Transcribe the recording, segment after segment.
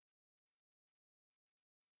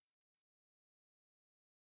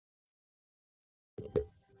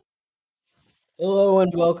Hello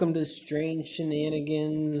and welcome to Strange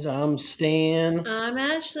Shenanigans. I'm Stan, I'm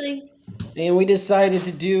Ashley. and we decided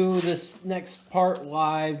to do this next part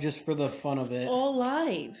live just for the fun of it. All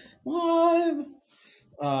live. Live.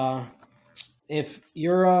 Uh, if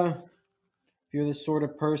you're the sort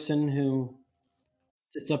of person who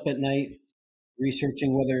sits up at night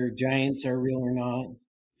researching whether giants are real or not,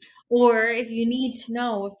 Or if you need to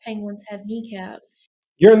know if penguins have kneecaps.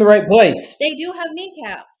 you're in the right place. They do have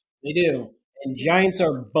kneecaps. They do, and giants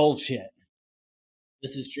are bullshit.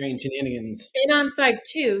 This is Strange Shenanigans. And I'm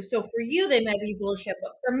 5'2", so for you they might be bullshit,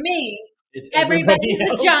 but for me, It's everybody everybody's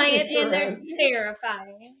a else giant that's and they're around you.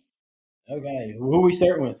 terrifying. Okay, who are we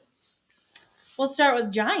starting with? We'll start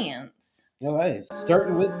with giants. All right,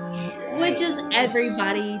 starting with Which is giants.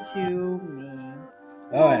 everybody to me.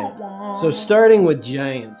 All right, so starting with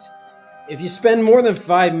giants. If you spend more than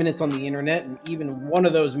 5 minutes on the internet, and even one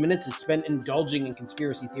of those minutes is spent indulging in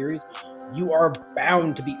conspiracy theories, you are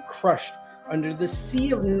bound to be crushed under the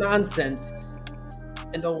sea of nonsense.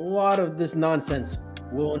 And a lot of this nonsense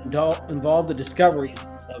will involve the discoveries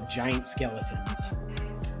of giant skeletons.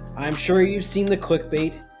 I'm sure you've seen the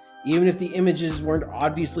clickbait. Even if the images weren't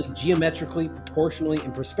obviously geometrically, proportionally,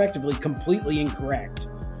 and prospectively completely incorrect,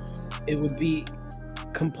 it would be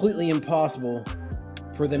completely impossible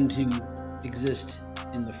for them to exist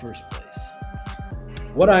in the first place.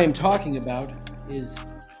 What I am talking about is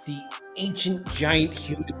the ancient giant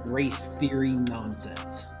human race theory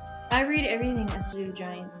nonsense. I read everything that has to do with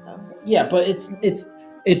giants, though. Yeah, but it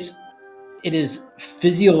is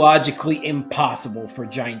physiologically impossible for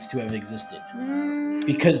giants to have existed.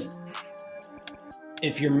 Because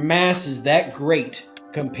if your mass is that great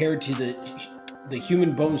compared to the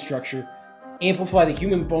human bone structure, amplify the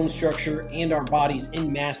human bone structure and our bodies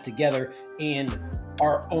in mass together, and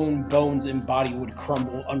our own bones and body would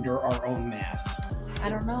crumble under our own mass. I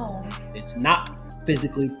don't know. It's not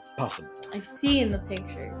physically possible. I've seen the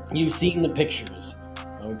pictures. You've seen the pictures.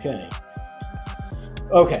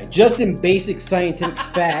 Okay, just in basic scientific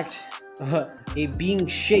fact, a being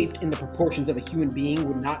shaped in the proportions of a human being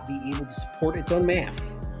would not be able to support its own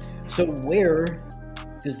mass. So where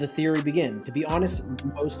does the theory begin? To be honest,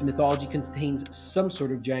 most mythology contains some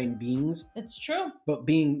sort of giant beings, It's true. but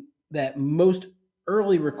being that most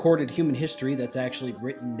early recorded human history that's actually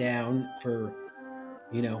written down for,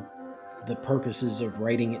 the purposes of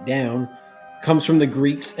writing it down, comes from the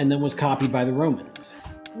Greeks and then was copied by the Romans.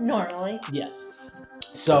 Normally. Yes.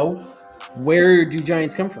 So, where do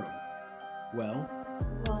giants come from? Well,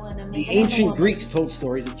 the ancient Greeks told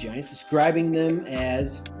stories of giants, describing them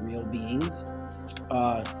as real beings.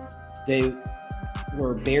 They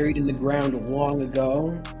were buried in the ground long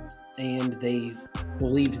ago, and they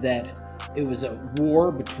believed that it was a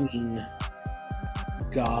war between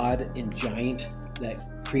God and giant that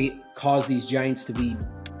caused these giants to be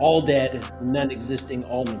all dead, none existing,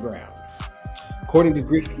 all in the ground. According to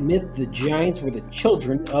Greek myth, the giants were the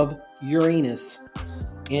children of Uranus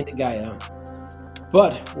and Gaia,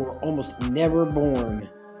 but were almost never born.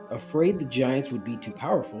 Afraid the giants would be too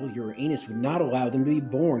powerful, Uranus would not allow them to be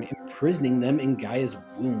born, imprisoning them in Gaia's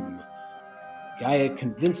womb. Gaia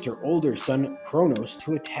convinced her older son Kronos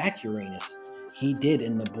to attack Uranus. He did,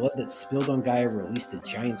 and the blood that spilled on Gaia released the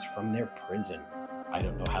giants from their prison. I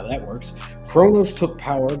don't know how that works. Kronos took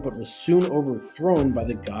power, but was soon overthrown by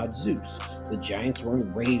the god Zeus. The giants were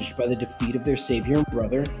enraged by the defeat of their savior and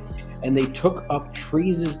brother, and they took up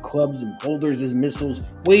trees as clubs and boulders as missiles,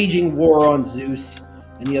 waging war on Zeus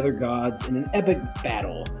and the other gods in an epic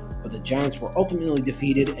battle. But the giants were ultimately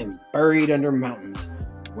defeated and buried under mountains,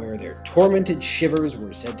 where their tormented shivers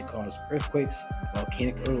were said to cause earthquakes,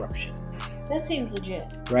 volcanic eruptions. That seems legit.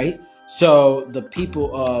 Right? So the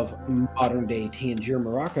people of modern-day Tangier,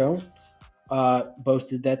 Morocco,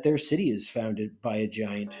 boasted that their city is founded by a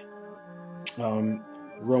giant.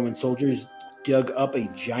 Roman soldiers dug up a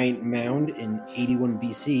giant mound in 81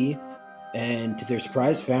 BC, and to their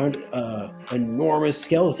surprise found enormous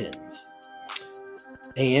skeletons.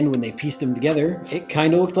 And when they pieced them together, it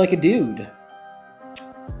kind of looked like a dude.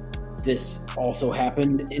 This also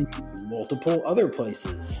happened in multiple other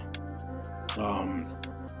places.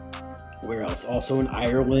 Where else? Also in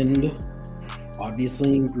Ireland,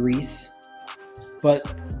 obviously in Greece.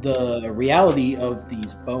 But the reality of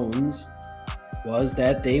these bones was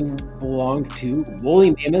that they belonged to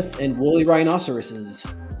woolly mammoths and woolly rhinoceroses.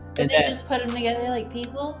 But they just put them together like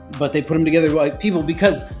people? But they put them together like people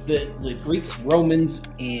because the Greeks, Romans,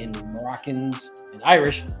 and Moroccans, and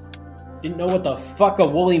Irish didn't know what the fuck a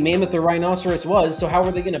woolly mammoth or rhinoceros was, so how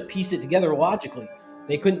were they going to piece it together logically?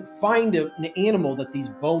 They couldn't find an animal that these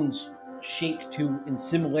bones shaped to in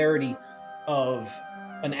similarity of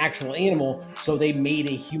an actual animal, so they made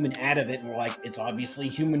a human out of it, and were like, it's obviously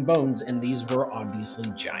human bones, and these were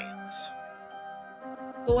obviously giants.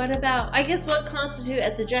 But what about, I guess, what constitutes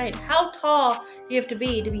as a giant? How tall do you have to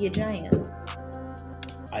be a giant?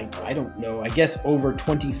 I don't know. I guess over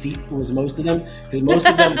 20 feet was most of them. Because most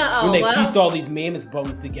of them, when they pieced all these mammoth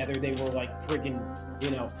bones together, they were like friggin',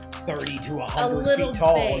 30 to 100 feet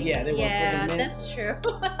tall. Big. Yeah, they were friggin' mammoth. That's true.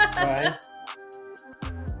 Right?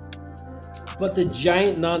 But the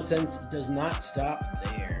giant nonsense does not stop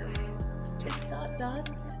there. It's not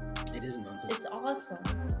nonsense. It is nonsense. It's awesome.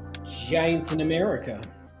 Giants in America.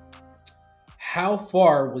 How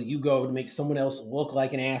far will you go to make someone else look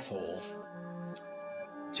like an asshole?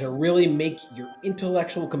 To really make your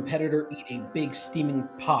intellectual competitor eat a big steaming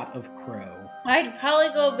pot of crow? I'd probably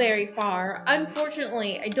go very far.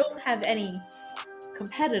 Unfortunately, I don't have any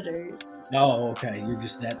competitors. Oh, okay. You're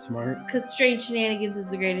just that smart. Because Strange Shenanigans is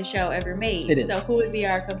the greatest show ever made. It is. So who would be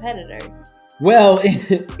our competitor? Well, in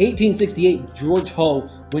 1868, George Hull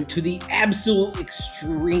went to the absolute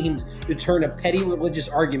extreme to turn a petty religious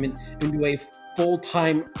argument into a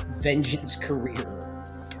full-time vengeance career.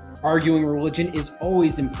 Arguing religion is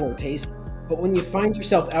always in poor taste, but when you find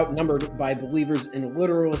yourself outnumbered by believers and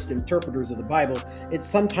literalist interpreters of the Bible, it's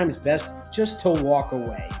sometimes best just to walk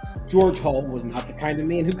away. George Hull was not the kind of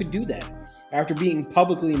man who could do that. After being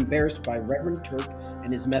publicly embarrassed by Reverend Turk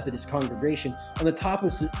and his Methodist congregation on the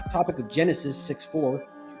topic of Genesis 6:4,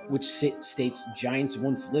 which states giants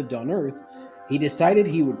once lived on earth, he decided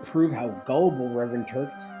he would prove how gullible Reverend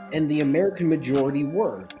Turk and the American majority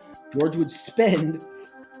were. George would spend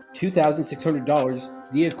 $2,600,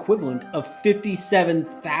 the equivalent of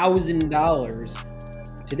 $57,000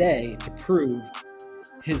 today, to prove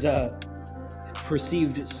his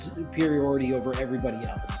perceived superiority over everybody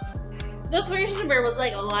else. The first number was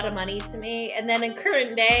like a lot of money to me, and then in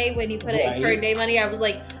current day, when you put it in current day money, I was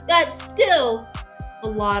like, that's still a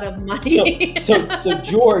lot of money. So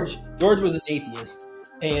George was an atheist,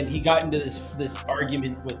 and he got into this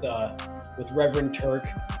argument with Reverend Turk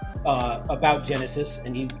about Genesis,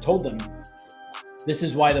 and he told them, this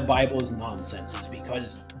is why the Bible is nonsense, is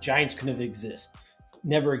because giants couldn't have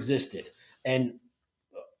never existed. And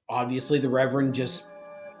obviously the Reverend just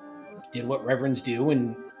did what Reverends do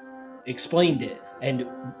and explained it. And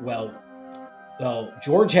well,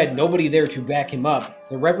 George had nobody there to back him up.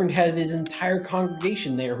 The Reverend had his entire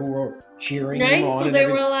congregation there who were cheering him on. So they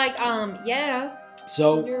were like, yeah.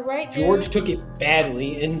 So you're right, George took it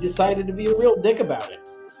badly and decided to be a real dick about it.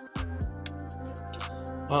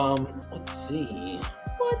 Let's see.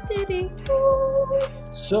 What did he do?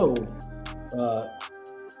 So,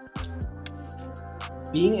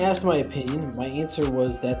 being asked my opinion, my answer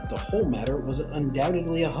was that the whole matter was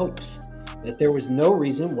undoubtedly a hoax. That there was no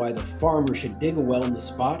reason why the farmer should dig a well in the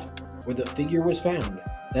spot where the figure was found.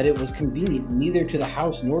 That it was convenient neither to the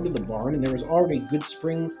house nor to the barn, and there was already a good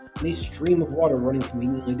spring and a stream of water running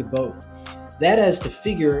conveniently to both. That as to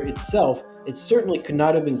figure itself, it certainly could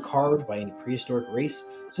not have been carved by any prehistoric race,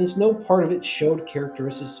 since no part of it showed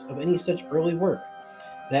characteristics of any such early work.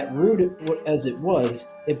 That rude as it was,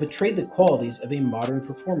 it betrayed the qualities of a modern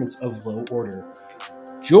performance of low order.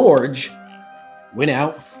 George went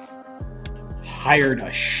out, hired a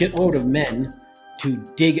shitload of men to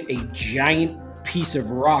dig a giant piece of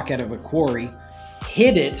rock out of a quarry,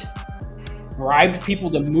 hid it, bribed people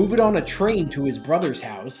to move it on a train to his brother's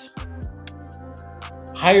house,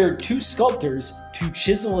 hired 2 sculptors to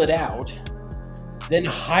chisel it out, then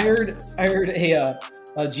hired a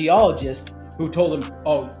geologist who told him,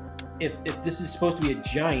 oh, if this is supposed to be a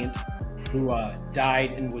giant who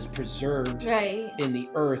died and was preserved in the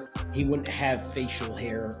earth, he wouldn't have facial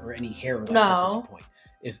hair or any hair left at this point.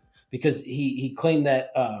 Because he claimed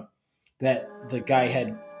that the guy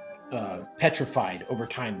had petrified over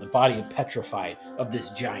time, the body had petrified of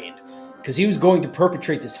this giant. Because he was going to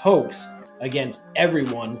perpetrate this hoax against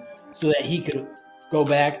everyone so that he could go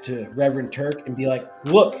back to Reverend Turk and be like,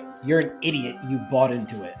 look, you're an idiot, you bought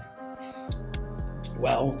into it.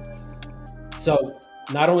 Well, so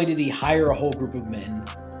not only did he hire a whole group of men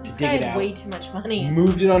to dig it out, way too much money,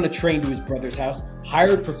 moved it on a train to his brother's house,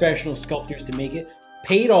 hired professional sculptors to make it,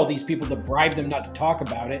 paid all these people to bribe them not to talk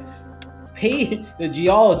about it, paid the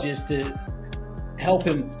geologist to help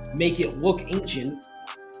him make it look ancient.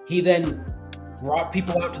 He then brought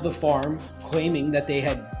people out to the farm claiming that they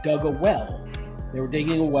had dug a well. They were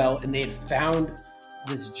digging a well and they had found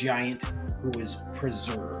this giant who was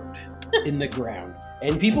preserved in the ground.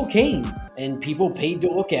 And people came and people paid to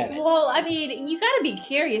look at it. Well, I mean, you gotta be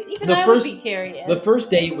curious. Even I would be curious. The first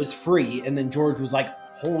day it was free, and then George was like,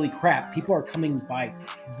 holy crap, people are coming by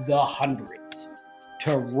the hundreds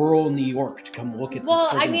to rural New York to come look at this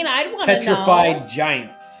I'd want to petrified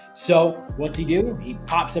giant. So what's he do? He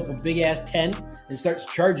pops up a big ass tent and starts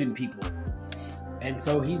charging people. And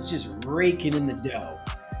so he's just raking in the dough.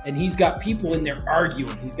 And he's got people in there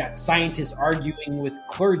arguing. He's got scientists arguing with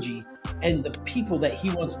clergy. And the people that he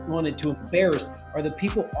wanted to embarrass are the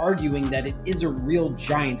people arguing that it is a real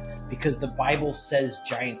giant because the Bible says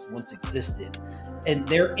giants once existed. And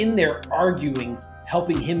they're in there arguing,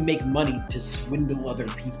 helping him make money to swindle other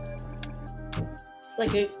people. It's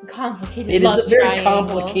like a complicated It is a very triangle.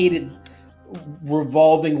 complicated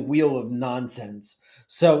revolving wheel of nonsense.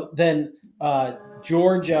 So then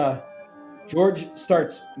George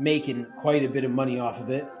starts making quite a bit of money off of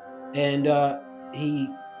it, and he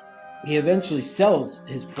eventually sells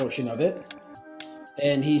his portion of it,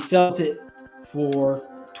 and he sells it for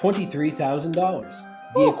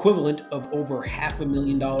 $23,000, the equivalent of over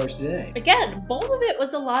 $500,000 today. Again, both of it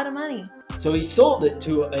was a lot of money. So he sold it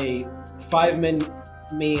to a 5-man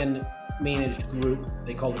managed group.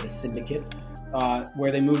 They called it a syndicate,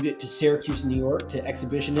 where they moved it to Syracuse, New York, to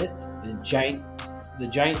exhibition it. And the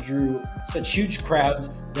giant drew such huge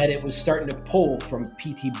crowds that it was starting to pull from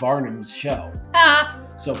P.T. Barnum's show.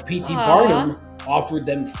 So P.T. Barnum offered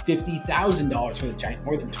them $50,000 for the giant,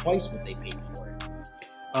 more than twice what they paid for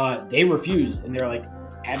it. They refused, and they're like,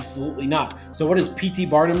 absolutely not. So what does P.T.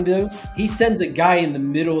 Barnum do? He sends a guy in the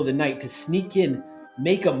middle of the night to sneak in,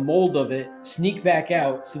 make a mold of it, sneak back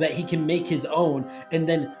out so that he can make his own. And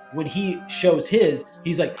then when he shows his,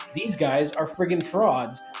 he's like, these guys are friggin'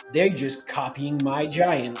 frauds. They're just copying my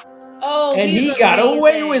giant. Oh, and he got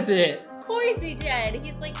away with it. Of course he did.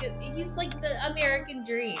 He's like the American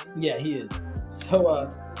dream. Yeah, he is. So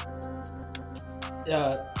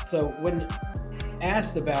when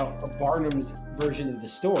asked about Barnum's version of the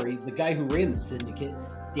story, the guy who ran the syndicate,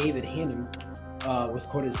 David Hannum, was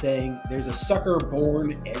quoted saying, "There's a sucker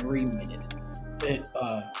born every minute,"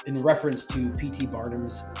 in reference to P.T.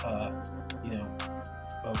 Barnum's,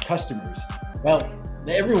 customers. Well,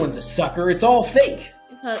 everyone's a sucker. It's all fake.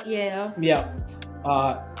 Yeah. Yeah.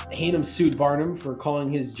 Hannum sued Barnum for calling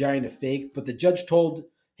his giant a fake, but the judge told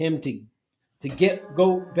him to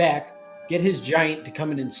go back, get his giant to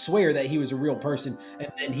come in and swear that he was a real person,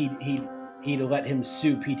 and then he'd let him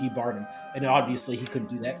sue P.T. Barnum. And obviously he couldn't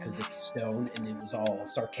do that because it's stone and it was all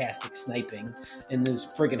sarcastic sniping, and it was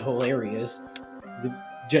friggin' hilarious. The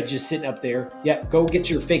judge is sitting up there, yeah, go get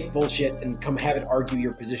your fake bullshit and come have it argue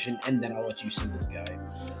your position, and then I'll let you sue this guy.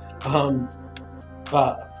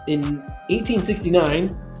 In 1869,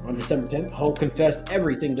 on December 10th, Hull confessed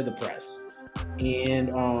everything to the press. And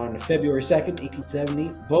on February 2nd,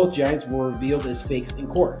 1870, both giants were revealed as fakes in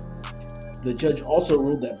court. The judge also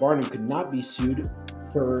ruled that Barnum could not be sued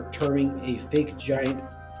for terming a fake giant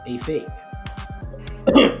a fake.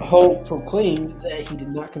 Hull proclaimed that he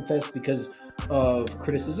did not confess because of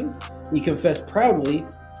criticism. He confessed proudly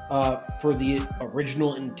for the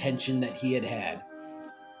original intention that he had,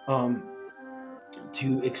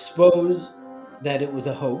 to expose that it was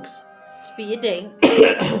a hoax. To be a ding.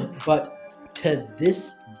 But to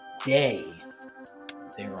this day,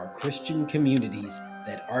 there are Christian communities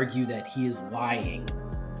that argue that he is lying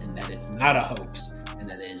and that it's not a hoax and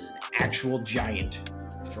that it is an actual giant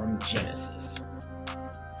from Genesis.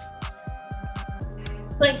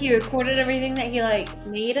 Like he recorded everything that he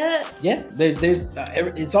made it. Yeah, there's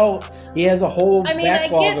it's all, he has a whole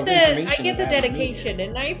backlog of information. I get the dedication,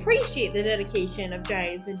 and I appreciate the dedication of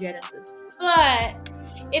giants in Genesis. But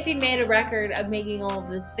if he made a record of making all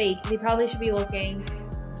of this fake, he probably should be looking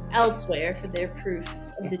elsewhere for their proof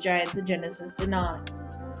of the giants in Genesis, and not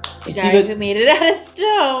the guy who made it out of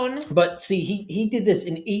stone. But see, he did this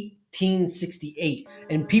in 1868,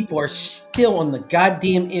 and people are still on the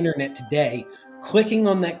goddamn internet today clicking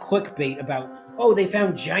on that clickbait about, oh, they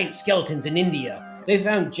found giant skeletons in India. They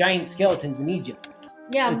found giant skeletons in Egypt.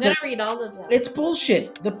 Yeah, I'm going to read all of them. It's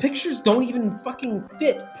bullshit. The pictures don't even fucking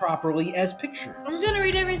fit properly as pictures. I'm going to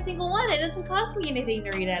read every single one. It doesn't cost me anything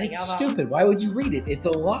to read any of them. It's stupid. Why would you read it? It's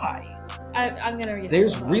a lie. I'm going to read it.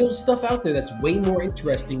 There's real stuff out there that's way more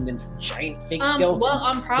interesting than giant fake skeletons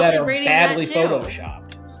I'm probably that are reading badly that too.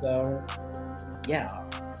 photoshopped. So, yeah.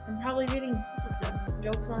 I'm probably reading them. So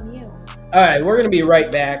joke's on you. All right, we're going to be right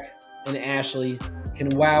back, and Ashley can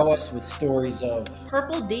wow us with stories of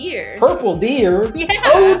purple deer. Purple deer? Yeah.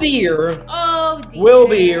 Oh, dear. Oh, dear. We'll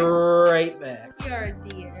be right back. You're a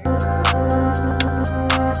deer.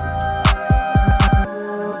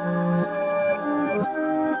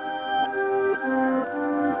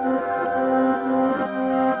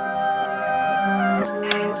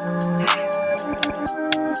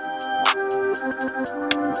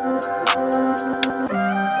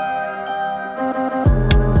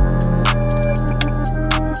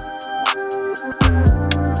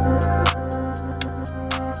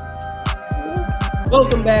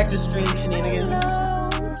 Welcome back to Strange Shenanigans.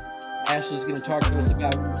 Ashley's going to talk to us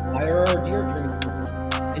about why are our deer turning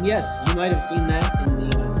purple. And yes, you might have seen that in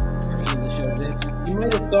the version of the show today. You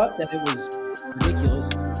might have thought that it was ridiculous,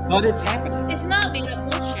 but it's happening. It's not made up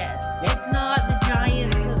bullshit. Yeah. It's not the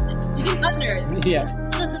Giants of the 200s. Yeah.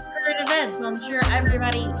 So this is current events. So I'm sure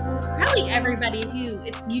probably everybody,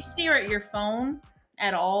 if you stare at your phone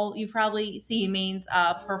at all, you probably see Maine's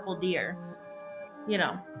purple deer. You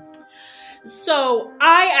know. So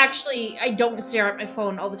I don't stare at my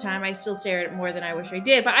phone all the time. I still stare at it more than I wish I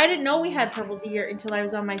did. But I didn't know we had purple deer until I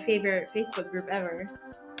was on my favorite Facebook group ever.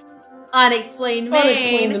 Unexplained Maine.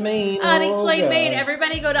 Unexplained Maine. Unexplained Maine.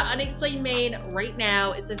 Everybody go to Unexplained Maine right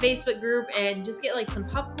now. It's a Facebook group and just get like some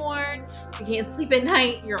popcorn. If you can't sleep at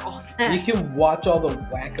night, you're all set. You can watch all the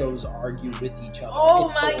wackos argue with each other. Oh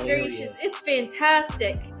my gracious. It's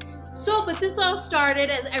fantastic. So, but this all started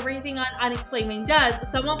as everything on Unexplained Maine does.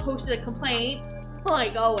 Someone posted a complaint,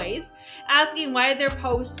 like always, asking why their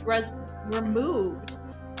post was removed.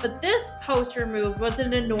 But this post removed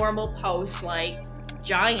wasn't a normal post like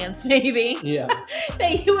Giants, maybe. Yeah.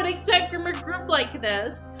 that you would expect from a group like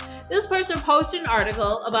this. This person posted an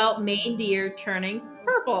article about Maine deer turning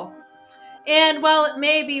purple. And while it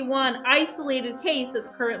may be one isolated case that's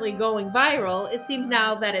currently going viral, it seems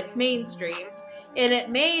now that it's mainstream. And it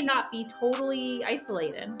may not be totally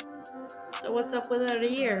isolated. So what's up with our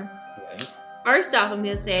deer? Right. First off, I'm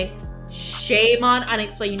going to say, shame on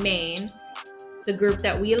Unexplained Maine, the group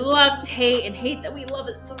that we love to hate and hate that we love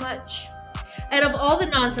it so much. And of all the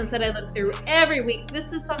nonsense that I look through every week,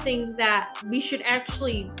 this is something that we should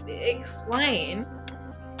actually explain.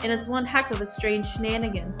 And it's one heck of a strange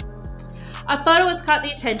shenanigan. A photo has caught the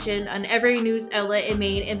attention on every news outlet in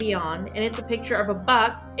Maine and beyond, and it's a picture of a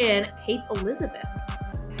buck in Cape Elizabeth.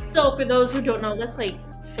 So for those who don't know, that's like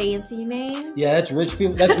fancy Maine. Yeah, that's rich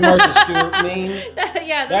people. That's Martha Stewart, Maine.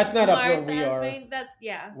 That's not up where we are. Maine. That's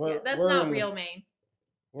not real Maine.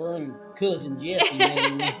 We're in Cousin Jesse,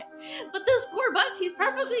 Maine. But this poor buck, he's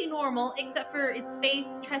perfectly normal, except for its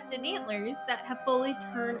face, chest, and antlers that have fully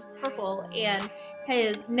turned purple, and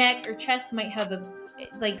his neck or chest might have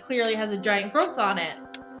clearly has a giant growth on it.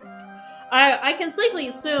 I can safely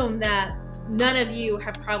assume that none of you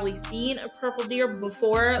have probably seen a purple deer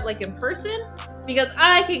before, like in person, because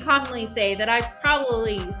I can confidently say that I've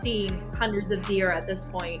probably seen hundreds of deer at this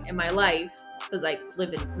point in my life, because I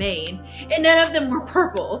live in Maine, and none of them were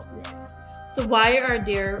purple. So why are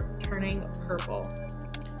deer turning purple?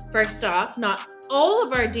 First off, not all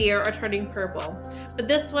of our deer are turning purple, but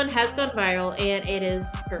this one has gone viral and it is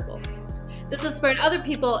purple. This has spurred other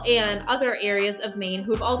people and other areas of Maine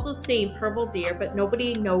who have also seen purple deer, but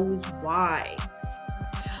nobody knows why.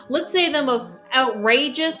 Let's say the most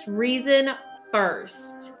outrageous reason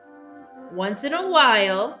first. Once in a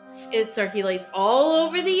while, it circulates all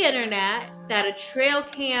over the internet that a trail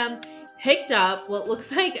cam picked up what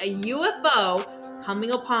looks like a UFO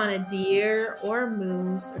coming upon a deer or a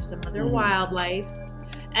moose or some other wildlife.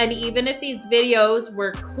 And even if these videos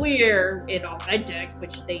were clear and authentic,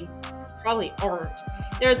 which they probably aren't,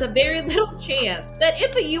 there's a very little chance that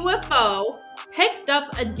if a UFO picked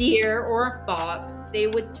up a deer or a fox, they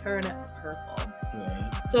would turn it purple.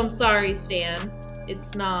 Right. So I'm sorry, Stan.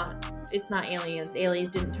 It's not aliens. Aliens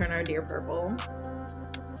didn't turn our deer purple.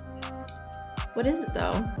 What is it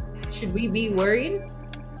though? Should we be worried?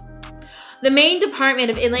 The Maine Department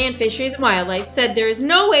of Inland Fisheries and Wildlife said there is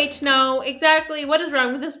no way to know exactly what is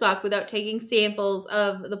wrong with this buck without taking samples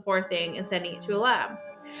of the poor thing and sending it to a lab.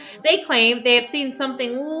 They claim they have seen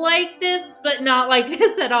something like this, but not like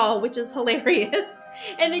this at all, which is hilarious.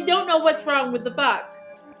 And they don't know what's wrong with the buck.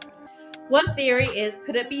 One theory is,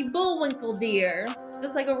 could it be bullwinkle deer?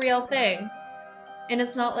 That's like a real thing. And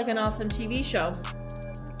it's not like an awesome TV show.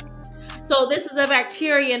 So this is a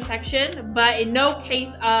bacteria infection, but in no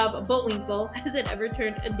case of bullwinkle has it ever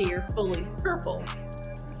turned a deer fully purple.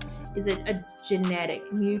 Is it a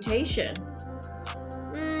genetic mutation?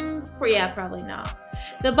 Yeah, probably not.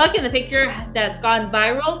 The buck in the picture that's gone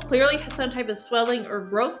viral clearly has some type of swelling or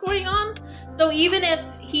growth going on. So even if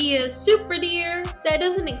he is super deer, that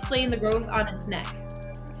doesn't explain the growth on its neck.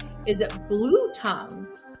 Is it blue tongue?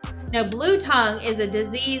 Now, blue tongue is a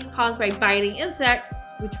disease caused by biting insects,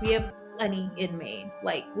 which we have plenty in Maine.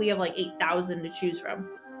 We have 8,000 to choose from.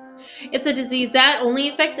 It's a disease that only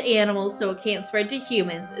affects animals, so it can't spread to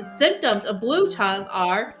humans. Its symptoms of blue tongue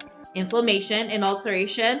are inflammation and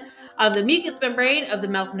ulceration of the mucous membrane of the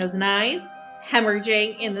mouth, nose, and eyes,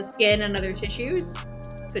 hemorrhaging in the skin and other tissues.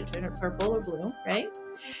 Could turn it purple or blue, right?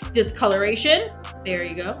 Discoloration, there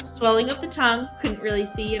you go. Swelling of the tongue, couldn't really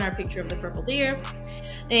see in our picture of the purple deer.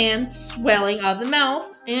 And swelling of the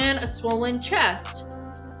mouth and a swollen chest.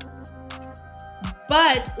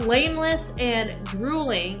 But lameness and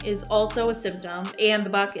drooling is also a symptom, and the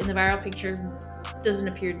buck in the viral picture doesn't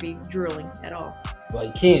appear to be drooling at all. Well,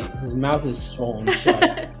 he can't. His mouth is swollen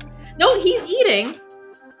shut. No, he's eating.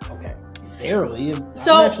 Okay, barely. I'm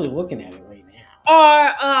So- actually looking at it right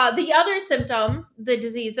now. The other symptom, the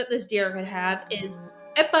disease that this deer could have, is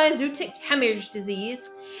epizootic hemorrhage disease,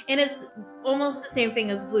 and it's almost the same thing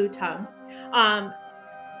as blue tongue.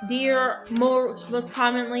 Deer most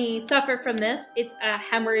commonly suffer from this. It's a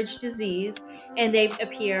hemorrhage disease, and they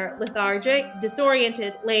appear lethargic,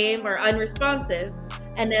 disoriented, lame, or unresponsive.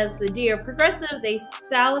 And as the deer progresses, they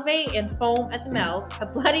salivate and foam at the mouth,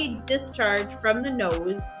 have bloody discharge from the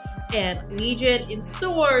nose, and lesion and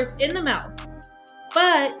sores in the mouth.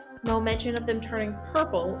 But no mention of them turning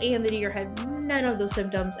purple, and the deer had none of those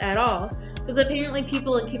symptoms at all, because apparently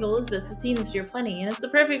people in Cape Elizabeth have seen this deer plenty, and it's a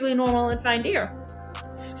perfectly normal and fine deer.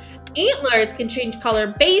 Antlers can change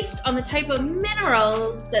color based on the type of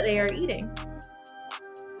minerals that they are eating.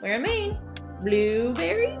 Where in Maine?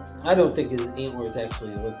 Blueberries? I don't think his antlers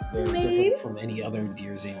actually look very different from any other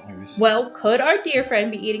deer's antlers. Well, could our deer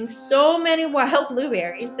friend be eating so many wild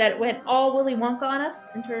blueberries that it went all Willy Wonka on us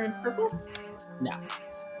and turned purple? No.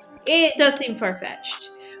 It does seem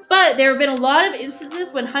far-fetched. But there have been a lot of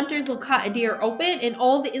instances when hunters will cut a deer open and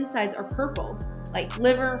all the insides are purple. Like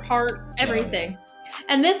liver, heart, everything.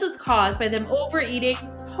 And this is caused by them overeating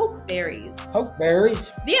pokeberries.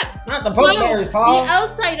 Pokeberries? Yeah. Not the pokeberries, Paul. The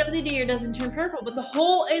outside of the deer doesn't turn purple, but the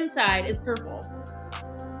whole inside is purple.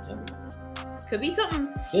 Could be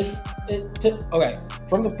something. Okay,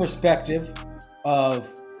 from the perspective of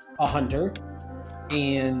a hunter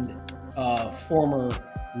and a former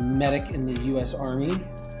medic in the U.S. Army,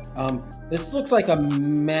 this looks like a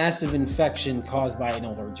massive infection caused by an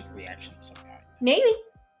allergic reaction of some kind. Maybe.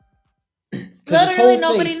 Literally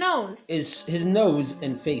nobody knows. His nose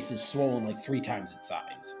and face is swollen like 3 times its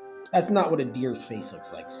size. That's not what a deer's face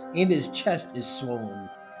looks like. And his chest is swollen.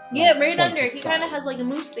 Yeah, right under. He kind of has like a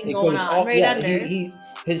moose thing going on under.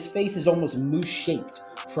 His face is almost moose-shaped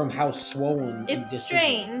from how swollen. It's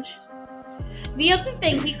strange. The other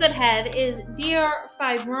thing he could have is deer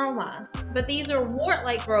fibromas, but these are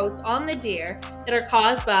wart-like growths on the deer that are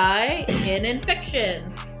caused by an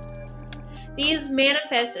infection. These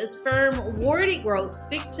manifest as firm, warty growths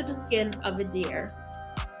fixed to the skin of a deer.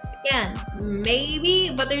 Again,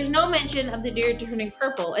 maybe, but there's no mention of the deer turning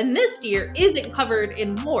purple, and this deer isn't covered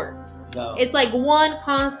in warts. No. It's like one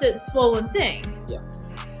constant swollen thing. Yeah.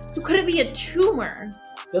 So could it be a tumor?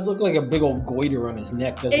 It does look like a big old goiter on his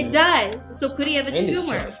neck, doesn't it? It does. So could he have a and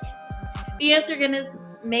tumor? His chest. The answer again is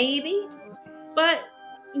maybe, but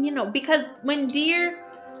because when deer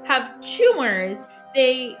have tumors,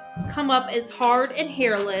 they come up as hard and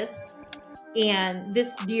hairless, and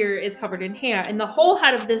this deer is covered in hair, and the whole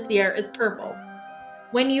head of this deer is purple.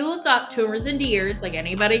 When you look up tumors in deers, like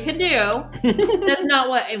anybody can do, that's not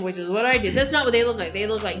which is what I did. That's not what they look like. They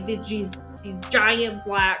look like these giant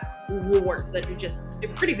black warts that are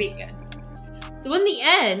they're pretty big. So in the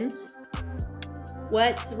end,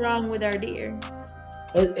 what's wrong with our deer?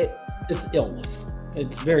 It's illness.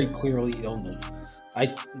 It's very clearly illness.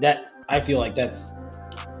 I feel like that's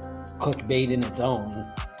clickbait in its own.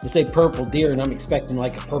 You say purple deer, and I'm expecting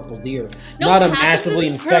like a purple deer, not a massively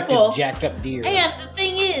infected, jacked up deer. And the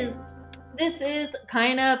thing is, this is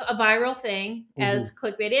kind of a viral thing, as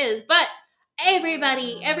clickbait is, but every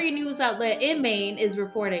news outlet in Maine is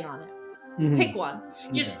reporting on it. Mm-hmm. Pick one.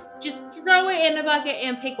 Just throw it in a bucket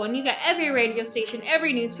and pick one. You got every radio station,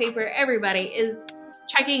 every newspaper, everybody is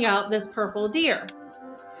checking out this purple deer.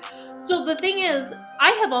 So the thing is, I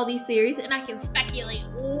have all these theories and I can speculate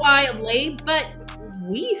wildly, but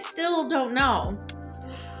we still don't know.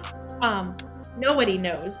 Nobody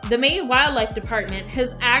knows. The Maine Wildlife Department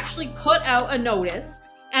has actually put out a notice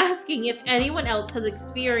asking if anyone else has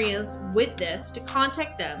experience with this to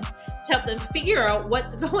contact them to help them figure out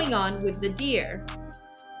what's going on with the deer.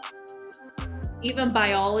 Even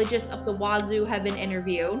biologists up the wazoo have been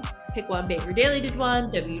interviewed. Pick One Baker Daily did one,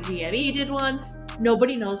 WGME did one.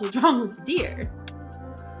 Nobody knows what's wrong with the deer.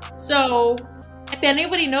 So, if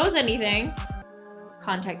anybody knows anything,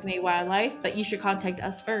 contact Maine Wildlife, but you should contact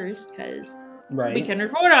us first because we can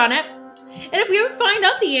report on it. And if we ever find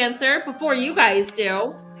out the answer before you guys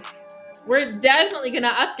do, we're definitely going to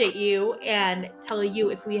update you and tell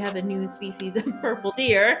you if we have a new species of purple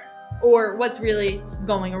deer or what's really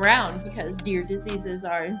going around, because deer diseases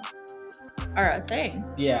are a thing.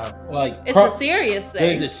 Yeah, it's a serious thing.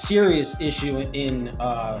 There's a serious issue in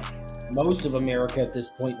most of America at this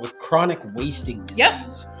point with chronic wasting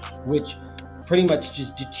disease, which pretty much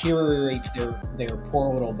just deteriorates their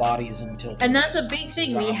poor little bodies until. And that's a big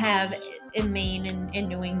thing we have in Maine and in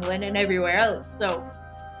New England and everywhere else. So,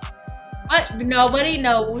 but nobody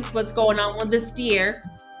knows what's going on with this deer.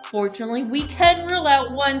 Fortunately, we can rule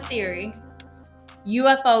out one theory.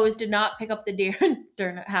 UFOs did not pick up the deer and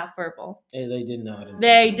turn it half purple. They did not.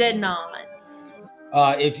 They did not.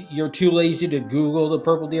 If you're too lazy to Google the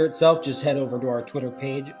purple deer itself, just head over to our Twitter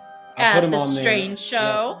page. I put him on there. Strange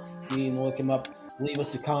Show. Yeah. You can look him up. Leave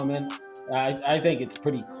us a comment. I think it's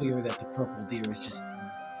pretty clear that the purple deer is just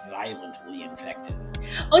violently infected.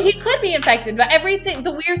 Well, he could be infected, but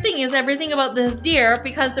the weird thing is everything about this deer,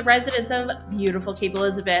 because the residents of beautiful Cape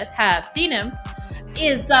Elizabeth have seen him,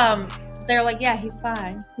 is they're like, yeah, he's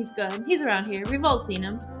fine. He's good. He's around here. We've all seen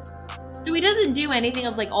him. So he doesn't do anything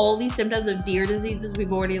of like all these symptoms of deer diseases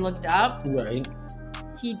we've already looked up. Right.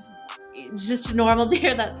 It's just a normal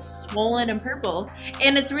deer that's swollen and purple.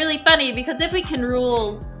 And it's really funny because if we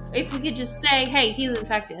could just say, hey, he's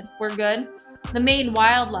infected, we're good. The Maine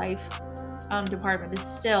Wildlife Department is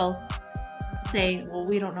still saying, well,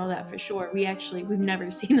 we don't know that for sure. We've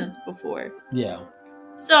never seen this before. Yeah.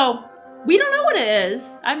 So we don't know what it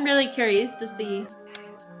is. I'm really curious to see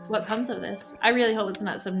what comes of this. I really hope it's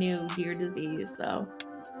not some new deer disease, though,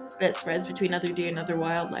 that spreads between other deer and other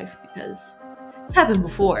wildlife, because it's happened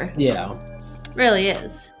before. Yeah. It really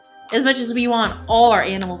is. As much as we want all our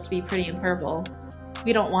animals to be pretty and purple,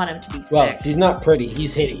 we don't want him to be sick. Well, he's not pretty.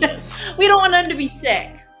 He's hideous. We don't want him to be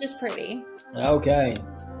sick. Just pretty. Okay.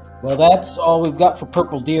 Well, that's all we've got for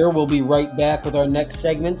purple deer. We'll be right back with our next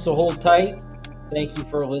segment, so hold tight. Thank you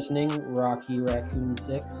for listening, Rocky Raccoon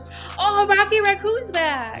 6. Oh, Rocky Raccoon's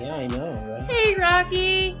back. Yeah, I know, right? Hey,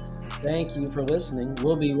 Rocky. Thank you for listening.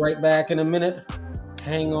 We'll be right back in a minute.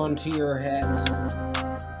 Hang on to your hats.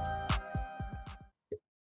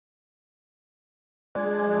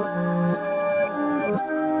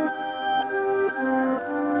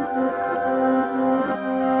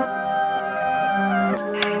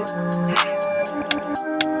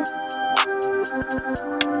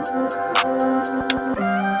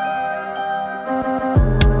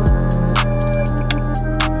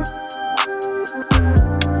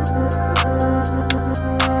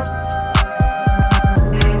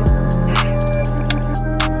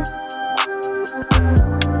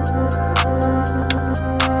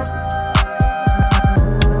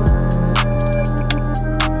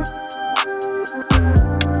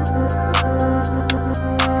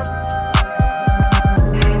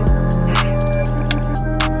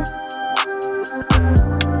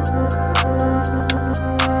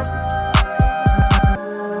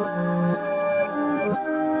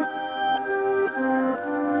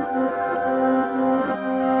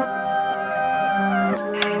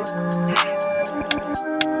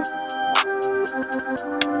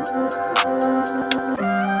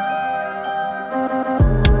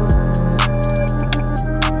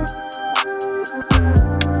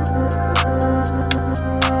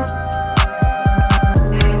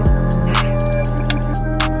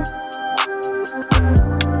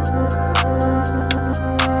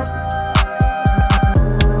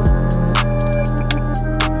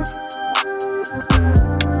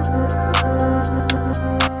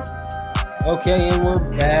 Okay, and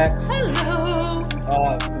we're back. Hello.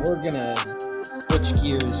 We're gonna switch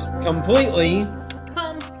gears completely.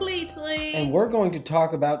 And we're going to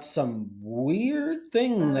talk about some weird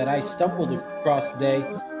thing that I stumbled across today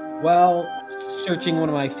while searching one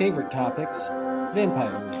of my favorite topics,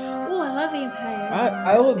 vampires. Oh, I love vampires.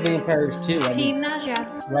 I love vampires too. Team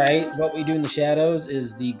Naja. Right? What We Do in the Shadows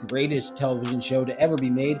is the greatest television show to ever be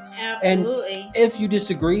made. Absolutely. And if you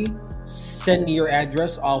disagree, send me your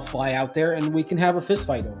address. I'll fly out there and we can have a fist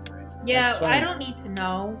fight over it. Yeah, I don't need to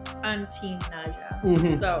know. I'm Team Naja.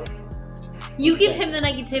 Mm-hmm. So you give him the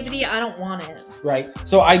negativity. I don't want it. Right.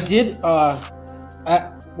 So I did, while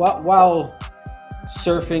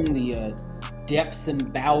surfing the depths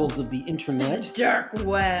and bowels of the internet, dark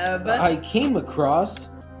web, I came across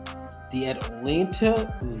the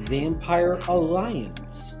Atlanta Vampire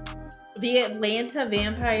Alliance. The Atlanta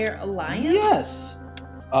Vampire Alliance? Yes.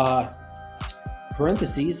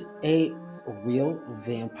 Parentheses, a real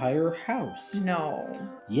vampire house. No.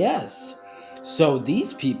 Yes. So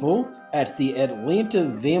these people at the Atlanta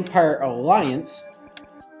Vampire Alliance,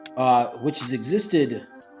 which has existed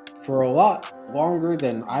for a lot longer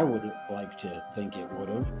than I would like to think it would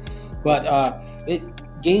have, but it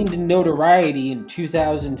gained notoriety in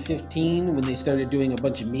 2015 when they started doing a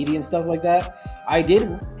bunch of media and stuff like that. I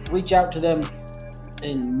did reach out to them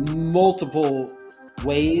in multiple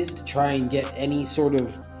ways to try and get any sort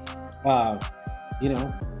of,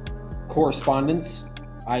 correspondence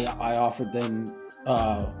I offered them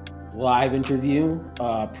live interview,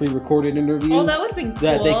 pre-recorded interview. Oh, that would have been cool.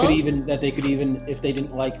 That they could even if they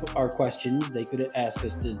didn't like our questions, they could ask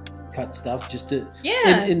us to cut stuff just to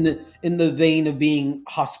in the vein of being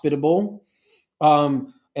hospitable.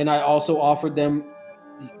 And I also offered them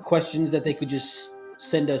questions that they could just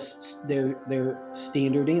send us their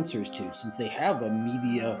standard answers to, since they have a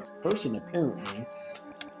media person apparently.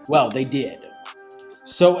 Well, they did.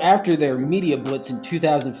 So after their media blitz in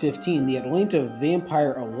 2015, the Atlanta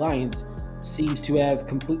Vampire Alliance seems to have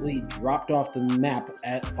completely dropped off the map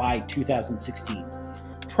by 2016.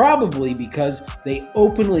 Probably because they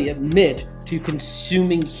openly admit to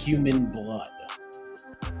consuming human blood.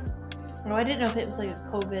 Oh, I didn't know if it was like a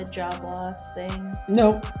COVID job loss thing.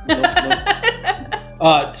 No.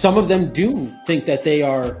 Some of them do think that they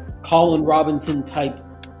are Colin Robinson type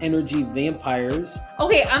energy vampires.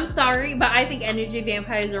 Okay, I'm sorry, but I think energy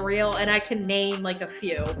vampires are real, and I can name like a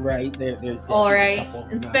few. Right, there's all right, a couple,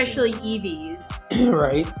 especially EVs.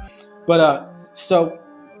 Right, but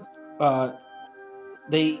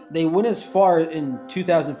they went as far in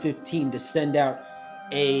 2015 to send out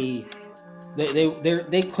a.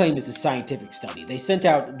 They claim it's a scientific study. They sent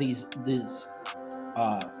out these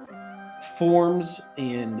forms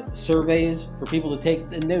and surveys for people to take,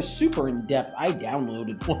 and they're super in depth. I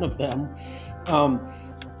downloaded one of them,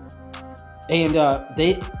 and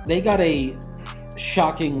they got a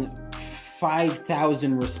shocking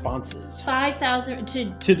 5,000 responses.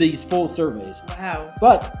 5,000 to these full surveys. Wow!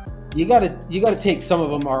 But you gotta take, some of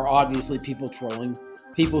them are obviously people trolling,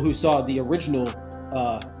 people who saw the original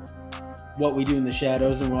What We Do in the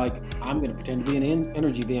Shadows and were like, I'm gonna pretend to be an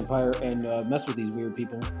energy vampire and mess with these weird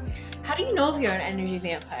people. How do you know if you're an energy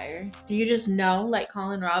vampire? Do you just know, like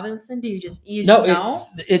Colin Robinson? Do you just know?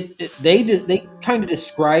 They kind of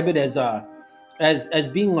describe it as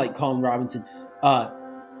being like Colin Robinson,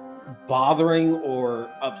 bothering or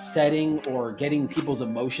upsetting or getting people's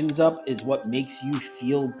emotions up is what makes you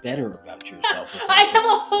feel better about yourself. I have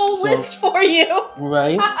a whole list for you.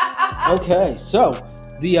 Right? Okay, so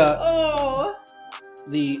the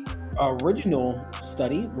original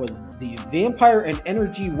study was the Vampire and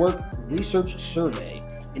Energy Work Research Survey,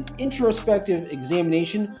 an introspective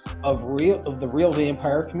examination of the real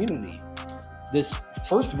vampire community. This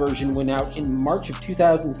first version went out in March of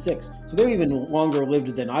 2006, so they're even longer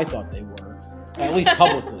lived than I thought they were, at least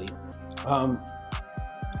publicly.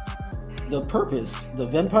 The purpose, the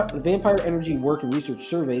Vampire Energy Work and Research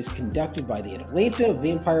Survey is conducted by the Atlanta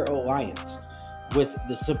Vampire Alliance, with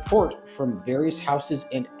the support from various houses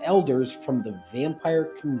and elders from the vampire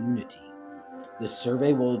community. This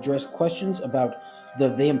survey will address questions about the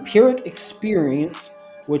vampiric experience,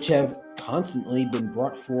 which have constantly been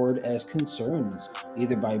brought forward as concerns,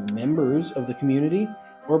 either by members of the community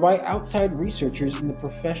or by outside researchers in the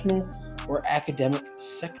professional or academic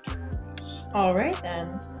sectors. All right,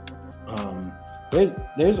 then.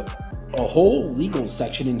 There's a whole legal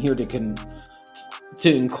section in here to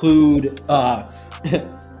include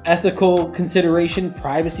ethical consideration,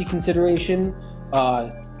 privacy consideration.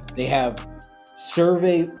 They have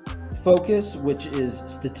survey focus, which is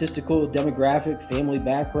statistical, demographic, family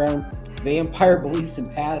background, vampire beliefs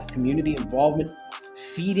and past, community involvement,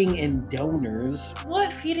 feeding, and donors.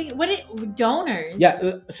 What feeding? Donors? Yeah.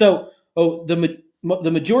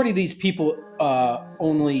 The majority of these people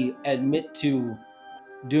only admit to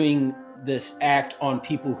doing this act on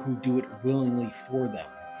people who do it willingly for them.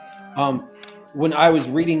 When I was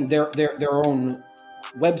reading their own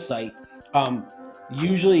website,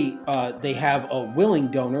 usually they have a willing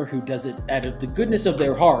donor who does it out of the goodness of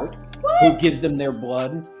their heart, who gives them their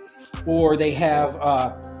blood, or they have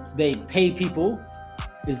they pay people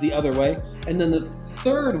is the other way, and then the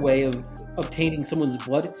third way of obtaining someone's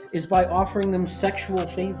blood is by offering them sexual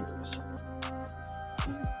favors.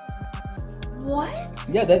 What?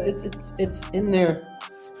 Yeah, that it's in there.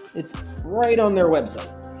 It's right on their website.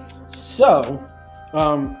 So,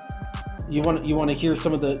 you want to hear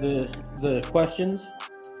some of the questions?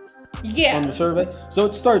 Yeah. On the survey. So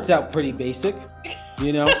it starts out pretty basic,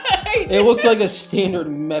 you know. It looks like a standard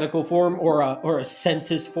medical form or a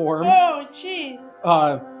census form. Oh, jeez.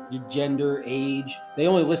 Your gender, age. They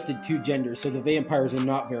only listed 2 genders, so the vampires are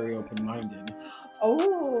not very open-minded.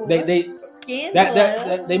 Oh, they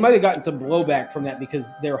scandalous. They might have gotten some blowback from that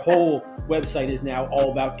because their whole website is now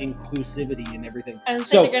all about inclusivity and everything. And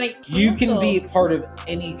so they're gonna you can be part of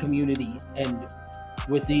any community and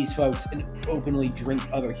with these folks and openly drink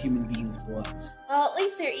other human beings' bloods. Well, at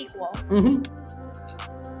least they're equal. Mm-hmm.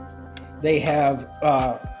 They have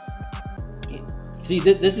See,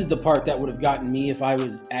 this is the part that would have gotten me if I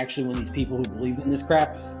was actually one of these people who believed in this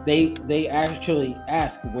crap. They actually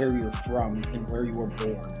ask where you're from and where you were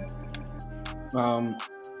born.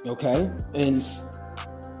 Okay, and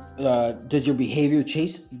does your behavior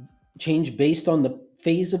change based on the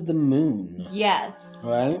phase of the moon? Yes.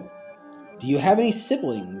 All right. Do you have any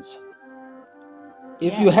siblings?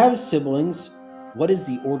 If Yes. you have siblings, what is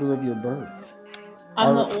the order of your birth?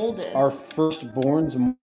 I'm the oldest. Are firstborns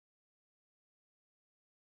in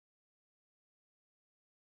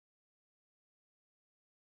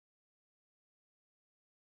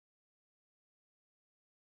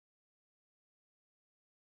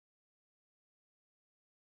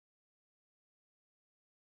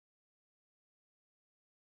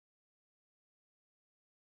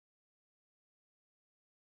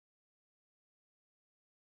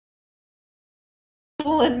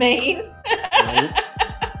Maine. right?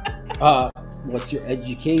 What's your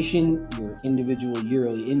education, your individual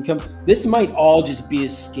yearly income? This might all just be a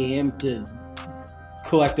scam to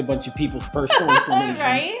collect a bunch of people's personal information.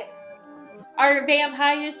 Right? Are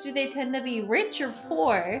vampires, do they tend to be rich or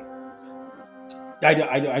poor? I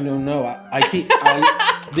don't know.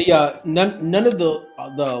 None of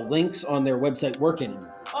the links on their website work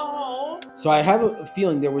anymore. Oh. So I have a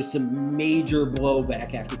feeling there was some major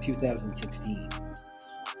blowback after 2016.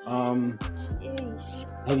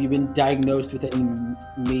 Yeesh. Have you been diagnosed with any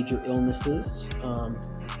major illnesses?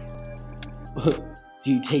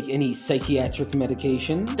 Do you take any psychiatric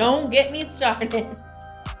medication? Don't get me started.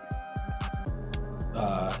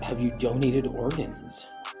 Have you donated organs?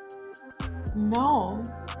 No.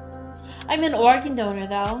 I'm an organ donor,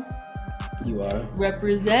 though. You are?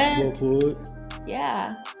 Represent. Well,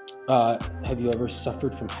 Yeah. have you ever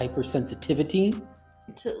suffered from hypersensitivity?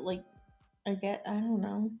 I don't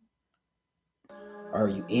know. Are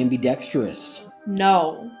you ambidextrous?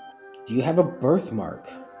 No. Do you have a birthmark?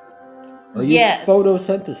 Are you Yes.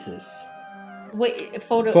 photosynthesis? Wait,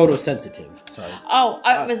 Photosensitive. Sorry. Oh,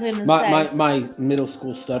 I was gonna say. My middle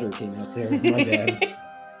school stutter came out there. My bad.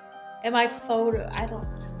 Am I photo? I don't.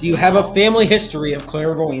 Do you have a family history of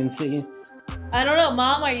clairvoyancy? I don't know,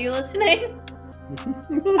 Mom. Are you listening?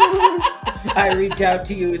 I reach out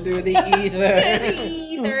to you through the ether. The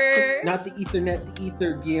ether. Not the Ethernet, the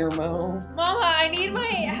ether, Guillermo. Mama, I need my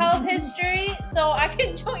health history so I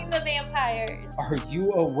can join the vampires. Are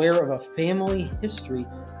you aware of a family history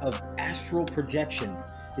of astral projection?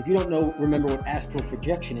 If you don't remember what astral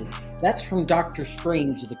projection is, that's from Doctor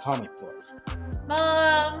Strange, the comic book.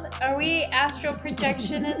 Mom, are we astral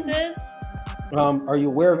projectionists? Are you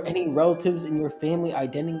aware of any relatives in your family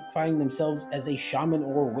identifying themselves as a shaman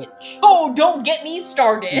or witch? Oh, don't get me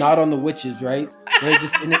started. Not on the witches, right? They're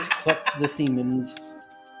just in it to collect the Siemens.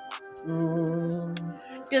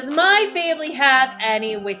 Does my family have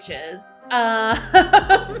any witches?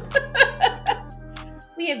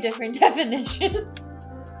 We have different definitions.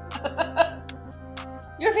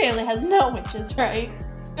 Your family has no witches, right?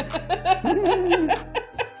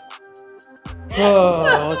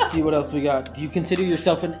 Oh, let's see what else we got. Do you consider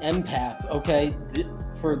yourself an empath? Okay,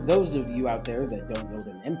 for those of you out there that don't know what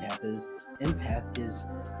an empath is,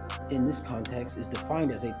 in this context, is defined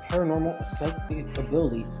as a paranormal psychic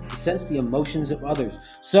ability to sense the emotions of others.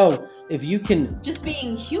 So, if you can just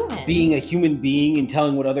being a human being and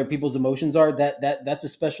telling what other people's emotions are, that's a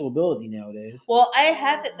special ability nowadays. Well, I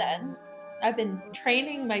have it then. I've been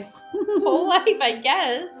training my whole life, I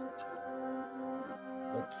guess.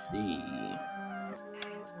 Let's see.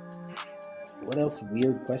 What else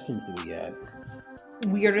weird questions do we got?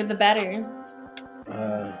 Weirder the better.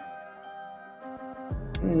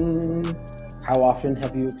 How often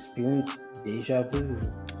have you experienced deja vu?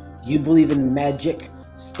 Do you believe in magic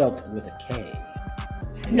spelt with a K?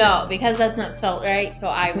 No, because that's not spelled right, so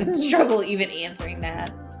I would struggle even answering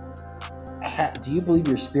that. Do you believe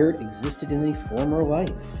your spirit existed in a former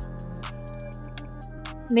life?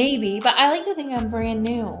 Maybe, but I like to think I'm brand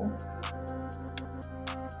new.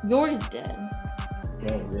 Yours did.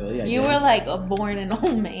 Oh, really? You were like a born an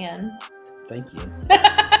old man. Thank you.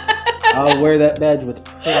 I'll wear that badge with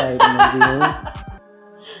pride, my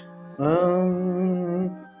dear.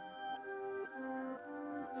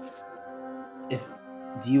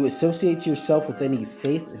 Do you associate yourself with any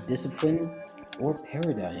faith, discipline, or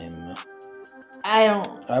paradigm? I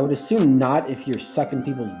don't. I would assume not if you're sucking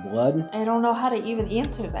people's blood. I don't know how to even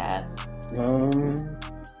answer that.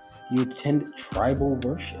 You attend tribal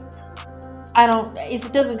worship. I don't.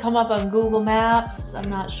 It doesn't come up on Google Maps. I'm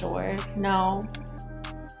not sure. No.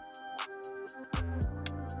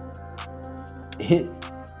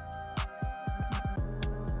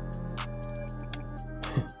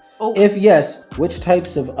 Oh. If yes, which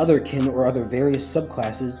types of otherkin or other various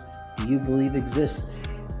subclasses do you believe exists?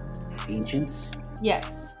 Ancients?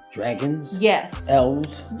 Yes. Dragons? Yes.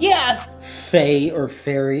 Elves? Yes. Fae or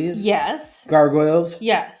fairies? Yes. Gargoyles?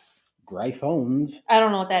 Yes. Gryphones? I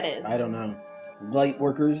don't know what that is. I don't know. Light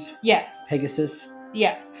workers? Yes. Pegasus?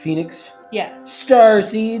 Yes. Phoenix? Yes. Star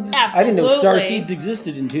seeds? Absolutely. I didn't know star seeds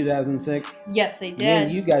existed in 2006. Yes, they did.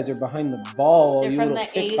 Man, you guys are behind the ball, They're you from little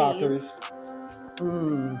the TikTokers. 80s.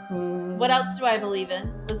 What else do I believe in?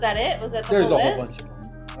 Was that it? Was that the There's whole a whole list? bunch of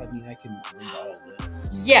them. I mean, I can read all of it.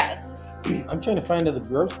 Yes. I'm trying to find other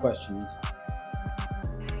gross questions.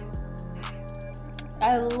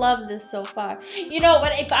 I love this so far. You know,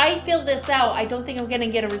 but if I fill this out, I don't think I'm going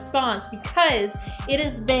to get a response because it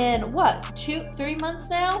has been, 3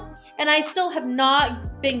 months now? And I still have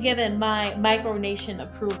not been given my micronation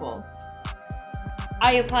approval.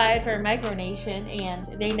 I applied for a micronation and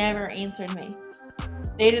they never answered me.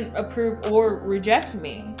 They didn't approve or reject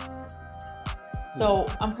me. So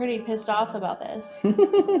I'm pretty pissed off about this.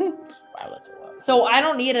 Wow, that's a lot. So I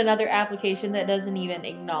don't need another application that doesn't even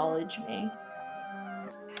acknowledge me.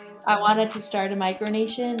 I wanted to start a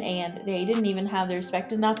micronation and they didn't even have the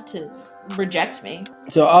respect enough to reject me.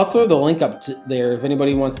 So I'll throw the link up there if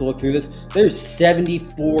anybody wants to look through this. There's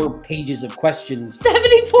 74 pages of questions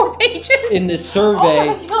 74 pages in this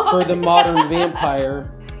survey for the modern vampire.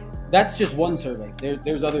 That's just one survey.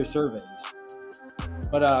 There's other surveys.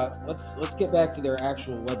 But let's get back to their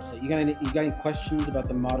actual website. You got any questions about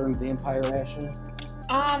the modern vampire, Ashley?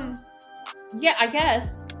 Yeah, I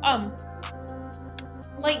guess.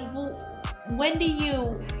 Like,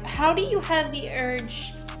 how do you have the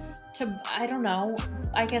urge to, I don't know,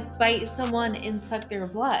 I guess bite someone and suck their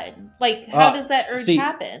blood? Like, how does that urge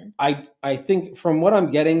happen? I think from what I'm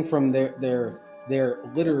getting from their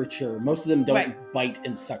literature, most of them don't bite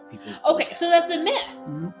and suck people's blood. Okay, so that's a myth.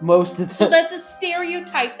 Most of them. So that's a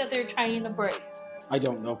stereotype that they're trying to break. I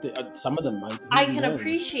don't know if some of them might. I can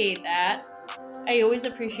appreciate that. I always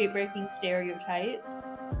appreciate breaking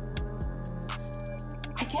stereotypes.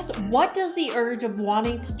 I guess, what does the urge of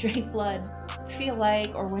wanting to drink blood feel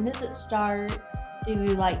like, or when does it start? Do you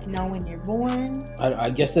know when you're born? I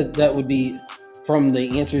guess that would be from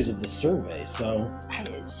the answers of the survey. So I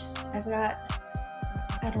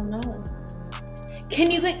don't know.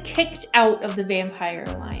 Can you get kicked out of the Vampire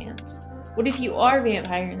Alliance? What if you are a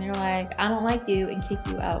vampire and they're like, I don't like you, and kick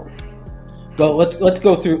you out? Well, let's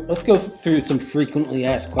go through some frequently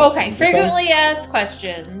asked questions. Okay, frequently asked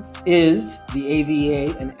questions. Is the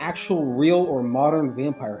AVA an actual real or modern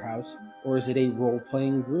vampire house, or is it a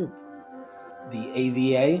role-playing group? The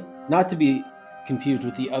AVA, not to be confused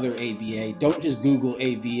with the other AVA. Don't just Google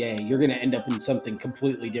AVA. You're going to end up in something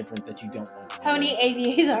completely different that you don't want. How many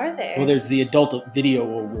AVAs are there? Well, there's the Adult Video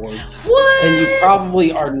Awards. What? And you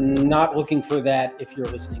probably are not looking for that if you're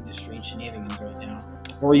listening to Strange Shenanigans right now.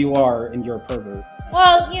 Or you are, and you're a pervert.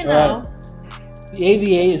 Well, you know. The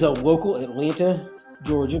AVA is a local Atlanta,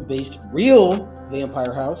 Georgia-based real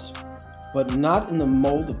vampire house, but not in the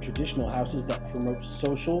mold of traditional houses that promote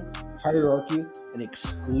social hierarchy and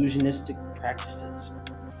exclusionistic practices.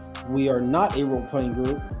 We are not a role-playing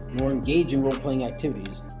group, nor engage in role-playing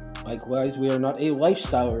activities. Likewise, we are not a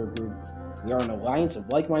lifestyle group. We are an alliance of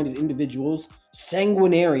like-minded individuals,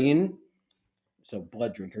 sanguinarian, so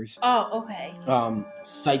blood drinkers. Oh, okay.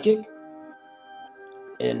 Psychic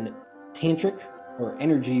and tantric or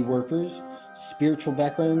energy workers, spiritual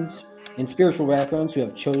backgrounds who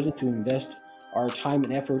have chosen to invest our time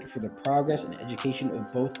and effort for the progress and education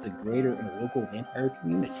of both the greater and local vampire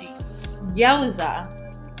community. Yowza.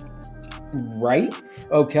 Right?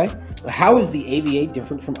 Okay. How is the AVA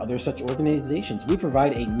different from other such organizations? We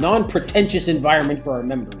provide a non-pretentious environment for our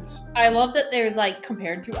members. I love that there's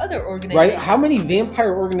compared to other organizations. Right? How many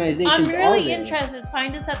vampire organizations are there? I'm really interested.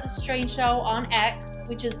 Find us at The Strange Show on X,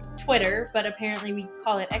 which is Twitter, but apparently we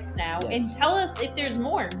call it X now. Yes. And tell us if there's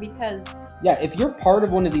more, because... Yeah, if you're part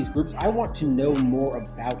of one of these groups, I want to know more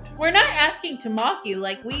about it. We're not asking to mock you.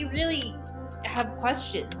 We really have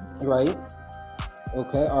questions. Right?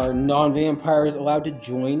 Okay, are non-vampires allowed to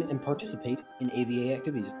join and participate in AVA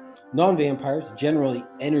activities? Non-vampires, generally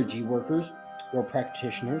energy workers or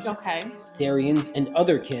practitioners, Therians, and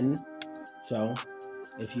other kin. So,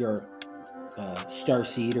 if you're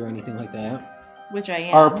Starseed or anything like that, which I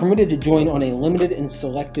am, are permitted to join on a limited and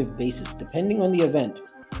selective basis, depending on the event.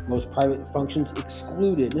 Most private functions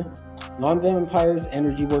excluded. Non-vampires,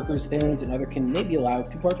 energy workers, Therians, and other kin may be allowed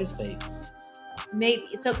to participate. Maybe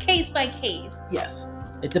it's a case by case. Yes.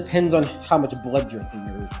 It depends on how much blood drinking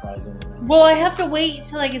there is probably going on. Well, I have to wait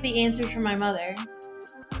till I get the answers from my mother.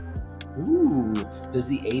 Ooh. Does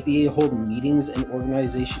the AVA hold meetings and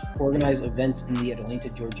organize events in the Atlanta,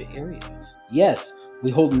 Georgia area? Yes,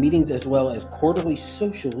 we hold meetings as well as quarterly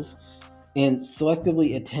socials and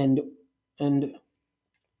selectively attend and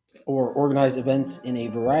or organize events in a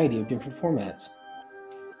variety of different formats.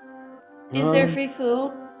 Is there free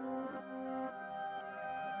food?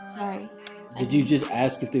 Sorry. Did you just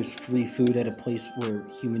ask if there's free food at a place where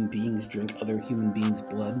human beings drink other human beings'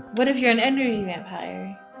 blood? What if you're an energy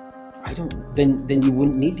vampire? I don't. Then you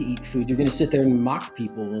wouldn't need to eat food. You're gonna sit there and mock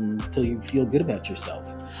people until you feel good about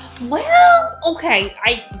yourself. Well, okay,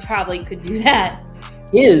 I probably could do that.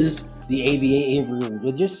 Is the AVA a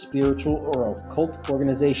religious, spiritual, or occult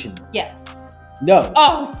organization? Yes. No.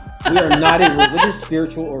 Oh. We are not a religious,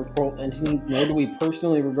 spiritual, or occult entity, nor do we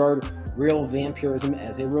personally regard real vampirism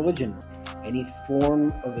as a religion, any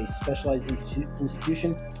form of a specialized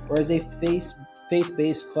institution, or as a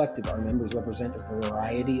faith-based collective. Our members represent a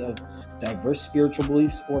variety of diverse spiritual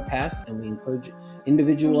beliefs or paths, and we encourage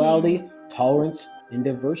individuality, tolerance, and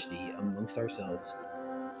diversity amongst ourselves.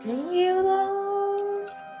 You though?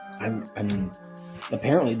 I mean,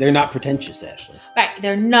 apparently they're not pretentious, Ashley. Right,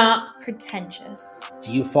 they're not pretentious.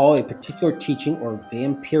 Do you follow a particular teaching or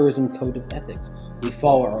vampirism code of ethics? We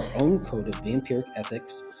follow our own code of vampiric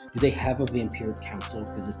ethics. Do they have a vampiric council?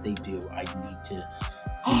 Because if they do, I need to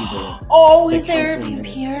see the is there a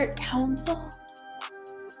vampiric council?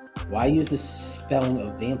 Why use the spelling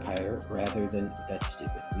of vampire rather than... That's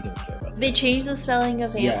stupid. We don't care about that. They changed the spelling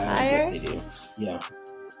of vampire? Yeah, I guess they do. Yeah.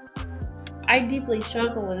 I deeply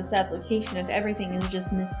struggle with this application if everything is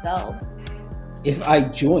just misspelled. If I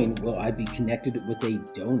join, will I be connected with a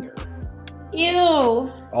donor?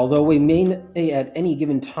 Ew. Although we may at any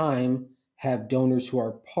given time have donors who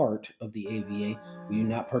are part of the AVA, we do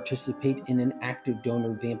not participate in an active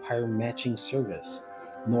donor vampire matching service,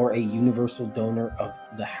 nor a universal donor of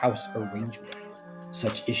the house arrangement.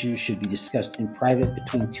 Such issues should be discussed in private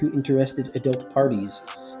between two interested adult parties,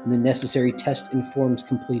 and the necessary test and forms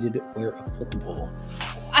completed where applicable.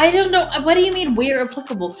 I don't know. What do you mean where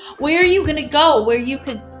applicable? Where are you going to go where you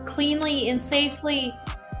could cleanly and safely...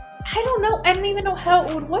 I don't know. I don't even know how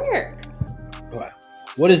it would work.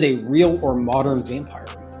 What is a real or modern vampire?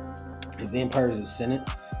 A vampire is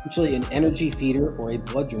essentially an energy feeder or a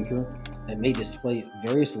blood drinker that may display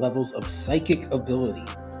various levels of psychic ability.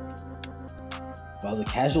 While the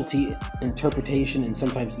casualty interpretation and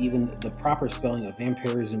sometimes even the proper spelling of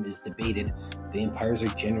vampirism is debated, vampires are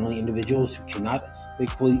generally individuals who cannot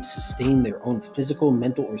equally sustain their own physical,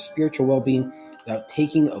 mental, or spiritual well-being without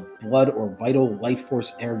taking of blood or vital life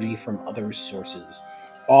force energy from other sources,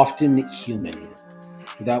 often human.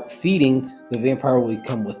 Without feeding, the vampire will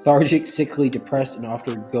become lethargic, sickly, depressed, and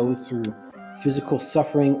often go through physical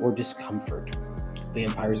suffering or discomfort.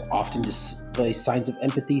 Vampires often display signs of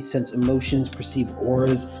empathy, sense emotions, perceive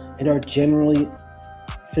auras, and are generally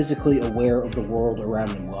physically aware of the world around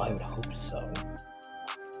them. Well, I would hope so.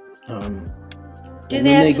 Do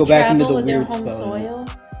they have to travel with their home soil?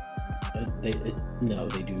 No,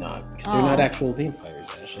 they do not. Because they're not actual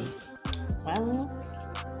vampires, Ashley. Well,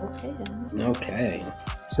 okay then. Okay.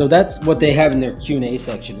 So that's what they have in their Q&A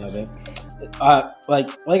section of it.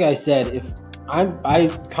 Like I said, if I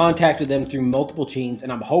contacted them through multiple chains,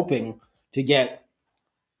 and I'm hoping to get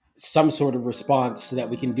some sort of response so that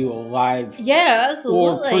we can do a live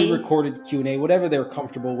or pre-recorded Q&A, whatever they're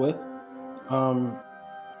comfortable with.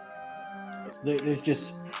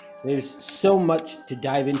 There's so much to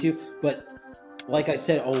dive into, but like I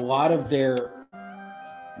said, a lot of their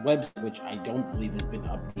website, which I don't believe has been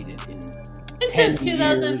updated in since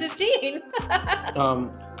 2015.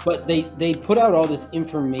 But they put out all this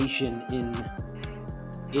information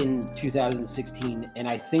in 2016, and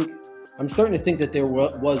I'm starting to think that there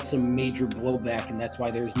was some major blowback, and that's why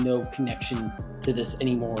there's no connection to this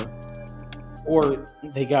anymore, or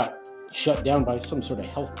they got shut down by some sort of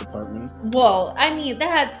health department. Well, I mean,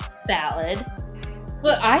 that's valid,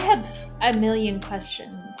 but I have a million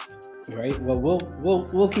questions. Right. Well,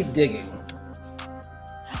 we'll keep digging.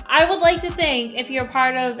 I would like to think, if you're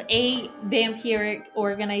part of a vampiric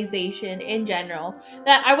organization in general,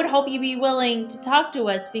 that I would hope you be willing to talk to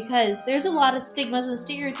us, because there's a lot of stigmas and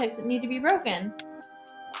stereotypes that need to be broken.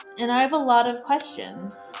 And I have a lot of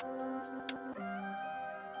questions.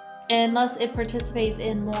 Unless it participates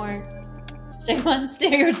in more stigma and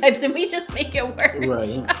stereotypes and we just make it worse.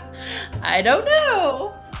 Right. I don't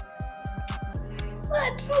know.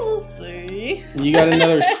 But we'll see. You got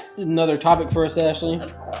another topic for us, Ashley?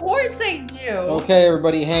 Of course I do. Okay,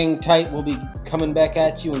 everybody, hang tight. We'll be coming back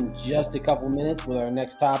at you in just a couple minutes with our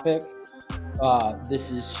next topic.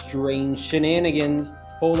 This is Strange Shenanigans.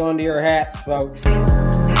 Hold on to your hats, folks.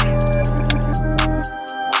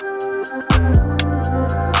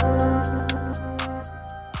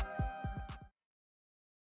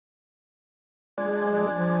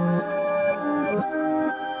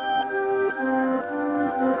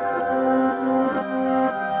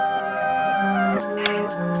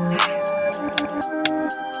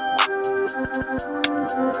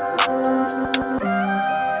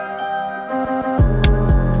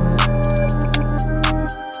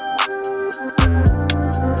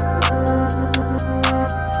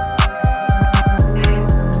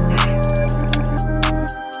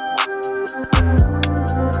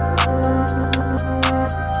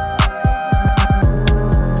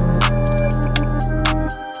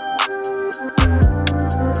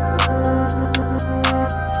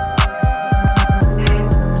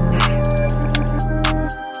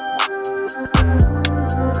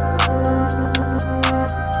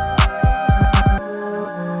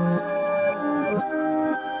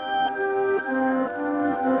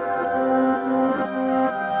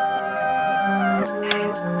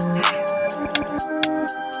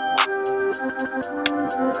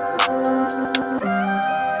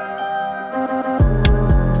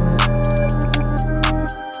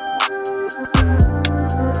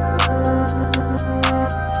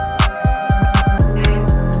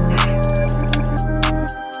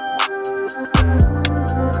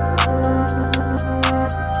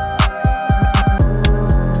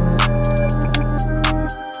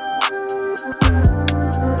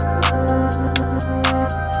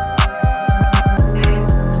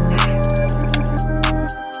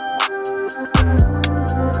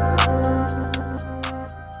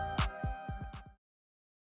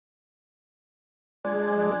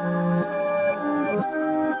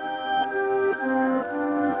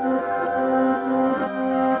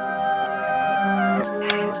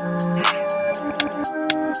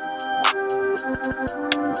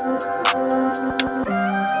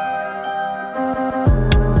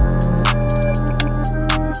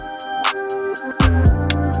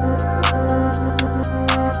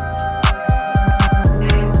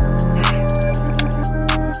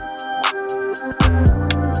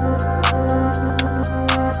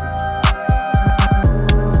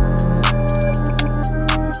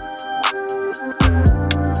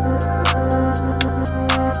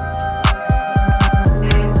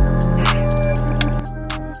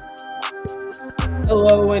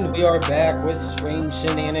 Hello, and we are back with Strange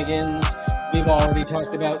Shenanigans. We've already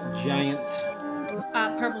talked about giants,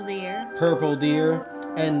 Purple deer, purple deer,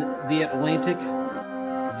 and the Atlantic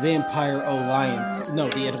Vampire Alliance. No,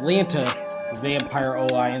 the Atlanta Vampire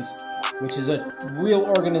Alliance, which is a real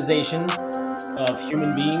organization of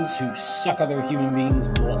human beings who suck other human beings'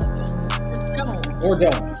 blood. Or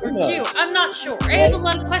don't. Who knows? I'm not sure. I have a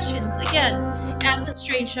lot of questions. Again, at the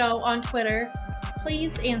Strange Show on Twitter.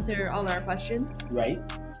 Please answer all our questions. Right.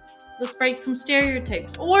 Let's break some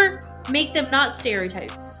stereotypes. Or make them not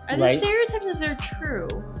stereotypes. Are they stereotypes if they're true?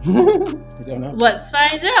 I don't know. Let's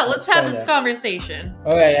find out. Let's have this conversation.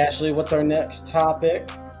 Okay, Ashley, what's our next topic?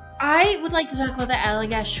 I would like to talk about the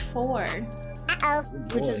Allagash 4. Oh,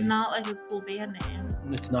 which is not like a cool band name.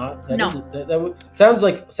 It's not? No. Sounds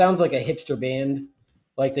like a hipster band.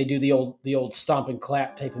 Like they do the old stomp and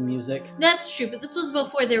clap type of music. That's true, but this was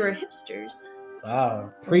before they were hipsters.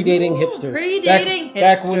 Wow. Predating hipsters. Predating hipsters.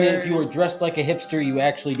 Back when if you were dressed like a hipster, you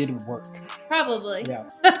actually did work. Probably. Yeah.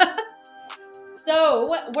 So,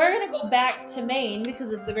 we're going to go back to Maine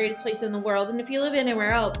because it's the greatest place in the world. And if you live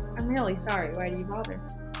anywhere else, I'm really sorry. Why do you bother?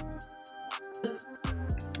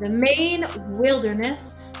 The Maine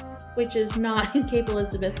wilderness, which is not in Cape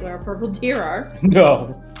Elizabeth where our purple deer are, No.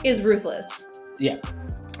 is ruthless. Yeah.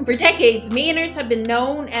 For decades, Mainers have been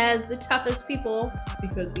known as the toughest people,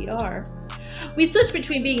 because we are. We switched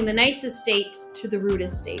between being the nicest state to the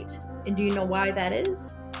rudest state. And do you know why that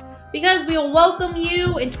is? Because we will welcome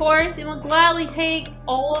you in tourists and will gladly take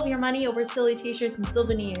all of your money over silly t-shirts and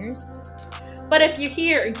souvenirs. But if you're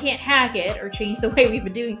here and can't hack it or change the way we've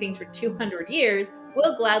been doing things for 200 years,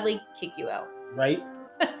 we'll gladly kick you out. Right.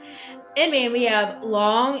 In Maine, we have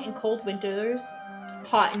long and cold winters,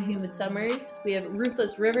 hot and humid summers. We have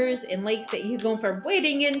ruthless rivers and lakes that you go from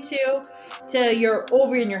wading into to you're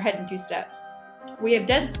over in your head in 2 steps. We have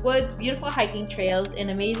dense woods, beautiful hiking trails,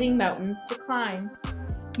 and amazing mountains to climb.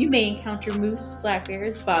 You may encounter moose, black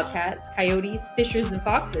bears, bobcats, coyotes, fishers, and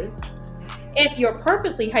foxes. If you're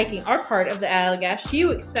purposely hiking our part of the Allagash,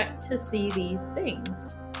 you expect to see these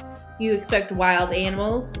things. You expect wild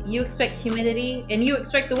animals, you expect humidity, and you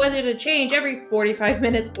expect the weather to change every 45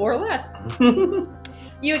 minutes or less.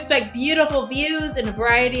 You expect beautiful views and a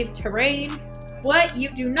variety of terrain. What you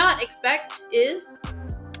do not expect is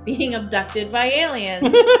being abducted by aliens.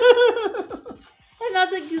 And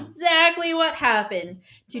that's exactly what happened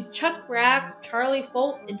to Chuck Rapp, Charlie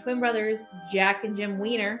Foltz, and twin brothers Jack and Jim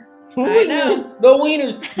Wiener. I know. Wieners, the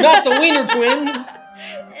Wieners, not the Wiener Twins.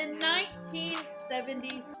 In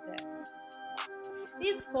 1976,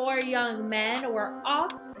 these four young men were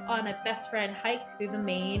off on a best friend hike through the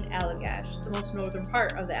Maine Allagash, the most northern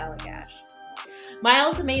part of the Allagash.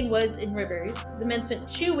 Miles of Maine woods and rivers. The men spent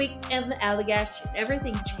 2 weeks in the Allagash, and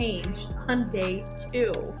everything changed on day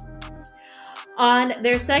 2. On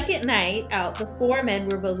their second night out, the four men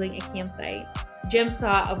were building a campsite. Jim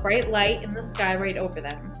saw a bright light in the sky right over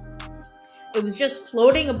them. It was just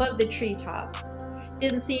floating above the treetops.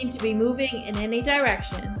 Didn't seem to be moving in any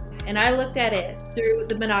direction, and I looked at it through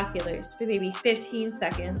the binoculars for maybe 15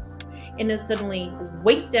 seconds, and it suddenly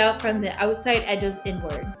winked out from the outside edges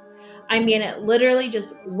inward. I mean, it literally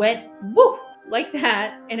just went whoop like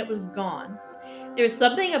that, and it was gone. There was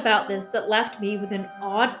something about this that left me with an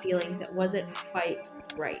odd feeling that wasn't quite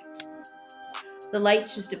right. The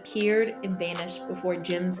lights just appeared and vanished before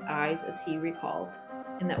Jim's eyes as he recalled.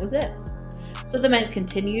 And that was it. So the men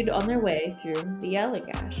continued on their way through the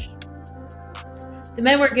Allagash. The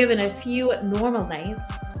men were given a few normal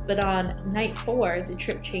nights, but on night 4, the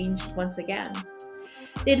trip changed once again.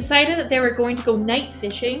 They decided that they were going to go night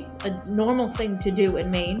fishing, a normal thing to do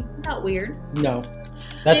in Maine. Not weird. No.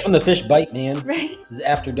 That's when the fish bite, man. Right. It's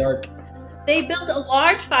after dark. They built a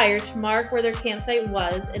large fire to mark where their campsite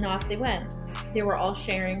was, and off they went. They were all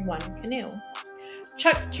sharing one canoe.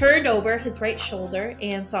 Chuck turned over his right shoulder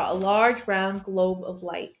and saw a large round globe of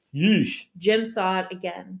light. Yeesh. Jim saw it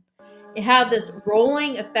again. It had this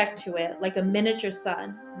rolling effect to it, like a miniature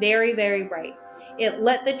sun. Very, very bright. It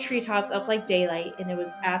lit the treetops up like daylight, and it was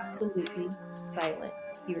absolutely silent,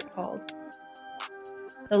 he recalled.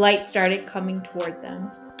 The light started coming toward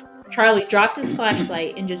them. Charlie dropped his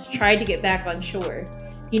flashlight and just tried to get back on shore.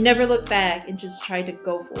 He never looked back and just tried to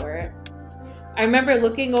go for it. I remember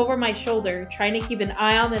looking over my shoulder, trying to keep an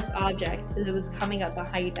eye on this object as it was coming up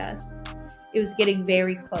behind us. It was getting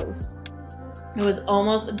very close. It was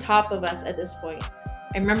almost on top of us at this point.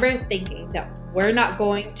 I remember thinking that we're not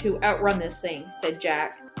going to outrun this thing, said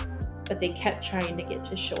Jack, but they kept trying to get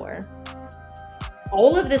to shore.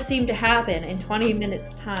 All of this seemed to happen in 20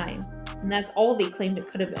 minutes' time, and that's all they claimed it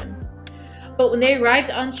could have been. But when they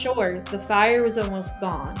arrived on shore, the fire was almost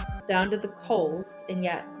gone, down to the coals, and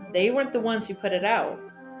yet they weren't the ones who put it out.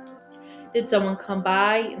 Did someone come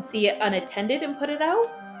by and see it unattended and put it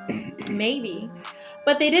out? Maybe.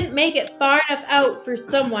 But they didn't make it far enough out for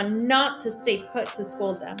someone not to stay put to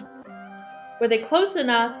scold them. Were they close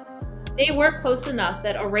enough? They were close enough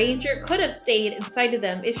that a ranger could have stayed and sighted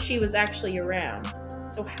them if she was actually around.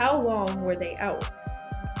 So how long were they out?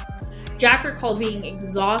 Jack recalled being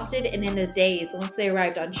exhausted and in a daze once they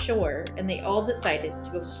arrived on shore, and they all decided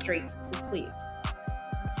to go straight to sleep.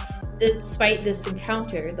 Despite this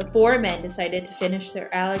encounter, the four men decided to finish their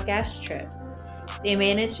Allagash trip. They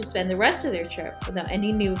managed to spend the rest of their trip without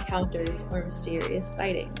any new encounters or mysterious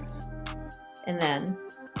sightings. And then,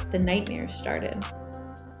 the nightmares started.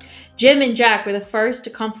 Jim and Jack were the first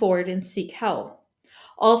to come forward and seek help.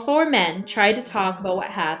 All four men tried to talk about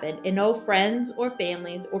what happened, and no friends or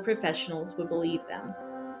families or professionals would believe them.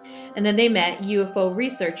 And then they met UFO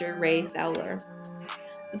researcher Ray Fowler.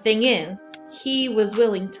 The thing is, he was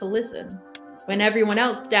willing to listen. When everyone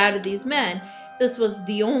else doubted these men, this was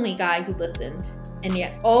the only guy who listened. And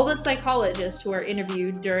yet all the psychologists who are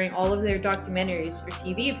interviewed during all of their documentaries or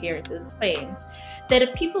TV appearances claim that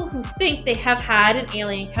if people who think they have had an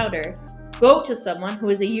alien encounter go to someone who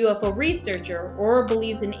is a UFO researcher or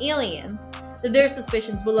believes in aliens, that their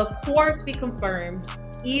suspicions will of course be confirmed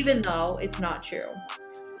even though it's not true.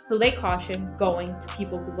 So they caution going to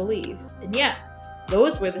people who believe. And yet,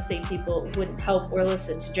 those were the same people who wouldn't help or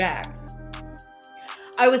listen to Jack.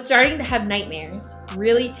 I was starting to have nightmares,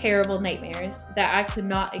 really terrible nightmares that I could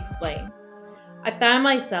not explain. I found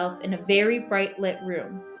myself in a very bright lit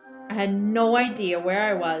room. I had no idea where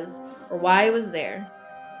I was or why I was there.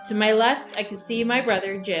 To my left, I could see my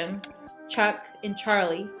brother Jim, Chuck, and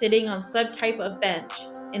Charlie sitting on some type of bench,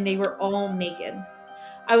 and they were all naked.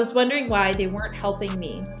 I was wondering why they weren't helping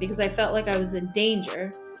me because I felt like I was in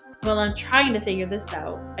danger. While I'm trying to figure this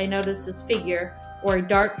out, I noticed this figure, or a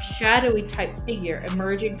dark, shadowy type figure,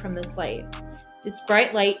 emerging from this light. This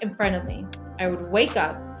bright light in front of me. I would wake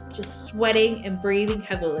up, just sweating and breathing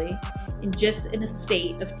heavily, and just in a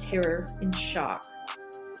state of terror and shock.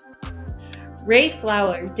 Ray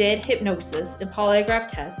Fowler did hypnosis and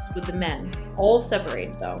polygraph tests with the men, all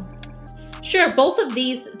separated though. Sure, both of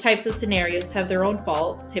these types of scenarios have their own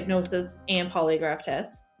faults, hypnosis and polygraph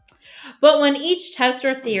tests. But when each test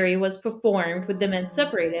or theory was performed with the men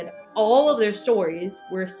separated, all of their stories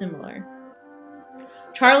were similar.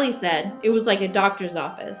 Charlie said it was like a doctor's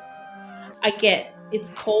office. I get it's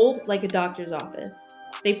cold like a doctor's office.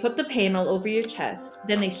 They put the panel over your chest,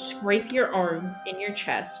 then they scrape your arms in your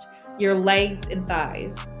chest, your legs and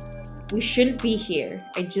thighs. We shouldn't be here.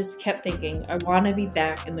 I just kept thinking, I want to be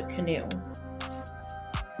back in the canoe.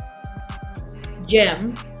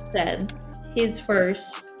 Jim said his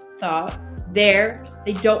first thought, they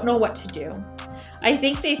don't know what to do. I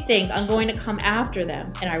think they think I'm going to come after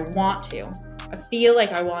them, and I want to. I feel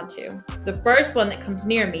like I want to. The first one that comes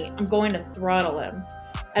near me, I'm going to throttle him.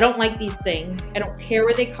 I don't like these things. I don't care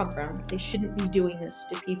where they come from. They shouldn't be doing this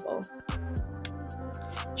to people.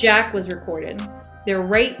 Jack was recorded. They're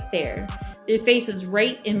right there. Their face is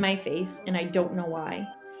right in my face, and I don't know why.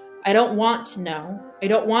 I don't want to know. I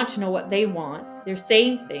don't want to know what they want. They're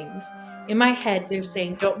saying things. In my head, they're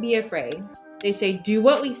saying, don't be afraid. They say, do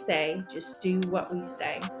what we say. Just do what we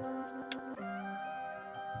say.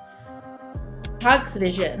 Chuck's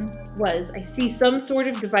vision was, I see some sort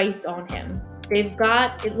of device on him.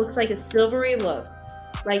 It looks like a silvery look,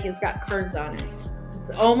 like it's got curves on it. It's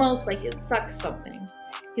almost like it sucks something.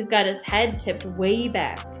 He's got his head tipped way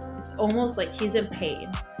back. It's almost like he's in pain.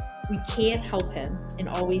 We can't help him, and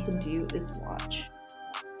all we can do is watch.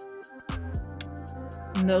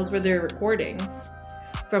 And those were their recordings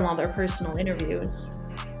from all their personal interviews.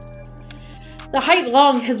 The hype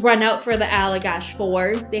long has run out for the Allagash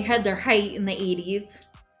 4. They had their height in the 80s.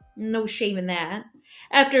 No shame in that.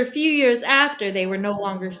 After a few years after they were no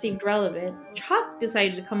longer seemed relevant, Chuck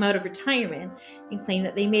decided to come out of retirement and claim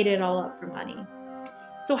that they made it all up for money.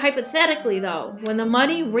 So hypothetically though, when the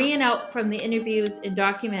money ran out from the interviews and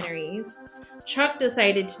documentaries, Chuck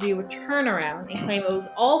decided to do a turnaround and claim it was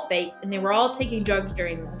all fake and they were all taking drugs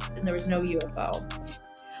during this and there was no UFO.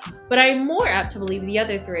 But I'm more apt to believe the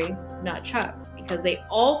other three, not Chuck, because they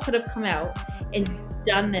all could have come out and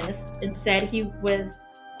done this and said he was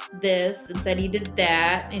this and said he did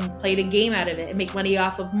that and played a game out of it and make money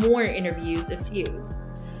off of more interviews and feuds.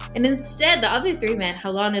 And instead, the other three men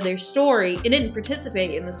held on to their story and didn't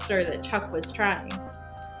participate in the story that Chuck was trying.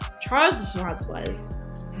 Charles' response was,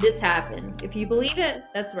 this happened. If you believe it,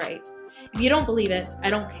 that's right. If you don't believe it, I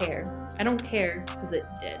don't care. I don't care because it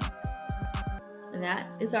did. And that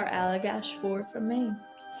is our Allagash 4 from Maine.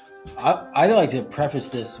 I'd like to preface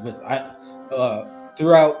this with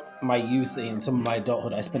throughout my youth and some of my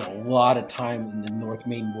adulthood, I spent a lot of time in the North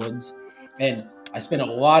Maine woods, and I spent a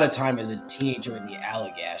lot of time as a teenager in the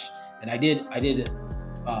Allagash. And I did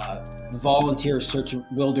volunteer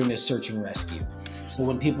wilderness search and rescue. So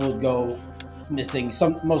when people would go missing,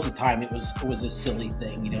 most of the time it was a silly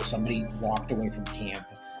thing, somebody walked away from camp.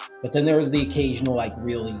 But then there was the occasional,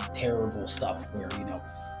 really terrible stuff where,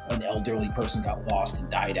 an elderly person got lost and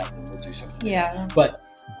died out in the woods or something. Yeah. But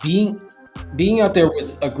being out there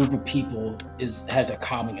with a group of people has a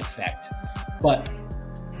calming effect. But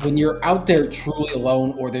when you're out there truly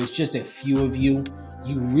alone, or there's just a few of you,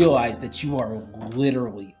 you realize that you are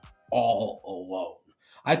literally all alone.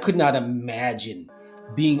 I could not imagine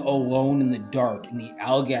being alone in the dark in the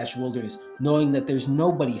Allagash wilderness, knowing that there's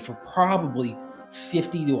nobody for probably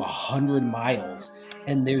 50 to 100 miles,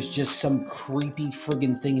 and there's just some creepy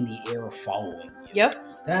friggin' thing in the air following you.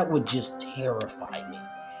 Yep. That would just terrify me.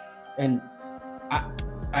 And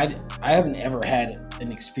I haven't ever had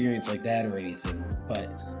an experience like that or anything, but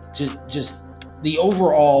just the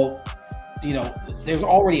overall, there's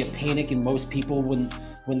already a panic in most people when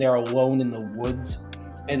they're alone in the woods,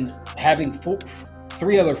 and having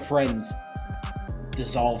three other friends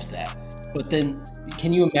dissolves that. But then,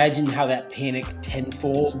 can you imagine how that panic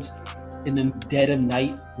tenfolds in the dead of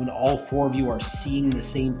night when all four of you are seeing the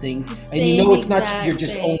same thing? And it's not your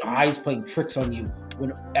just own eyes playing tricks on you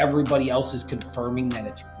when everybody else is confirming that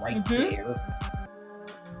it's right there.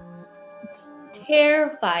 It's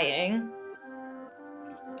terrifying.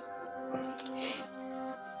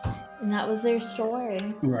 And that was their story.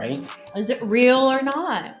 Right. Is it real or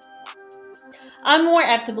not? I'm more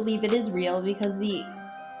apt to believe it is real because the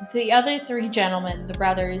other three gentlemen, the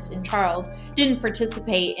brothers and Charles, didn't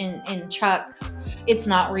participate in Chuck's "it's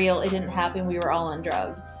not real, it didn't happen, we were all on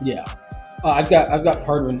drugs." Yeah. I've got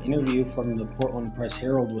part of an interview from the Portland Press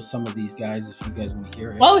Herald with some of these guys, if you guys want to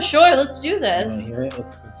hear it. Oh, sure, let's do this. Want to hear it?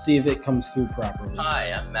 Let's see if it comes through properly.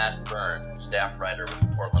 Hi, I'm Matt Byrne, staff writer with the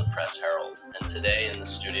Portland Press Herald, and today in the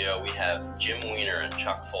studio we have Jim Weiner and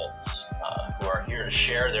Chuck Foltz, who are here to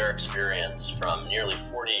share their experience from nearly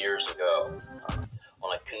 40 years ago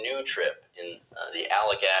on a canoe trip in the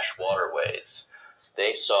Allagash waterways.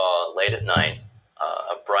 They saw late at night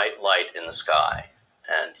a bright light in the sky,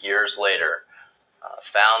 and years later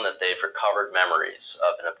found that they've recovered memories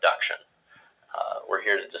of an abduction. We're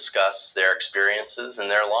here to discuss their experiences and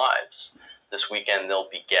their lives. This weekend, there'll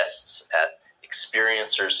be guests at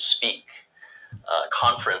Experiencers Speak, a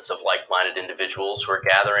conference of like-minded individuals who are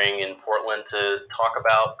gathering in Portland to talk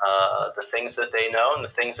about the things that they know and the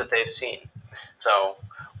things that they've seen. So,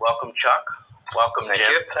 welcome, Chuck. Welcome, Jim. Thank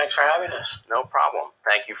you. Thanks for having us. No problem.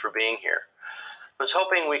 Thank you for being here. I was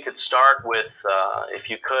hoping we could start with, if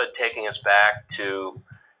you could, taking us back to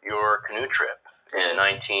your canoe trip in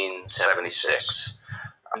 1976.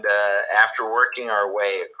 And after working our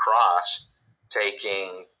way across,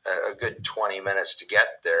 taking a good 20 minutes to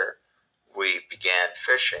get there, we began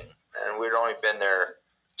fishing. And we'd only been there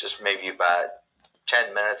just maybe about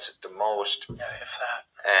 10 minutes at the most. Yeah, if that.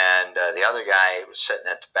 And the other guy was sitting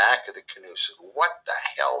at the back of the canoe said, "What the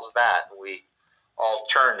hell's that?" And we all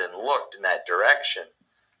turned and looked in that direction.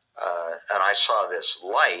 And I saw this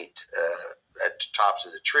light at the tops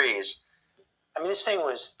of the trees. I mean, this thing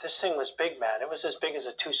was big, man. It was as big as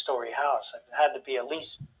a 2-story house. It had to be at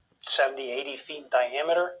least 70, 80 feet in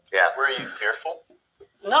diameter. Yeah. Were you fearful?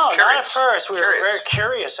 No, Curious. not at first. We were Curious. very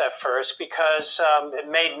curious at first because it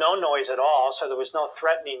made no noise at all, so there was no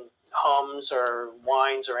threatening hums or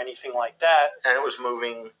whines or anything like that. And it was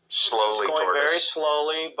moving slowly It was going toward very us.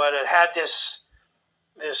 slowly, but it had this.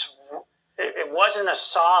 It wasn't a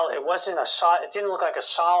solid. It didn't look like a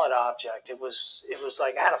solid object. It was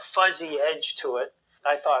like it had a fuzzy edge to it.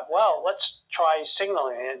 I thought, well, let's try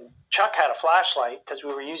signaling. And Chuck had a flashlight because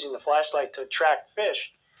we were using the flashlight to track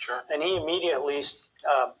fish. Sure. And he immediately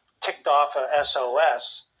ticked off a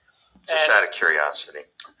SOS. Just And out of curiosity.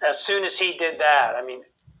 as soon as he did that, I mean,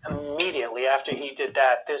 immediately after he did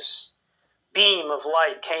that, this beam of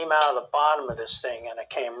light came out of the bottom of this thing, and it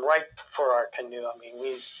came right for our canoe. I mean,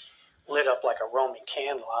 we lit up like a Roman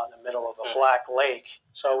candle out in the middle of a black lake.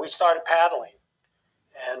 So we started paddling.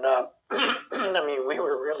 And, I mean, we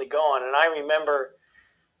were really going. And I remember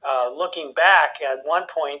looking back at one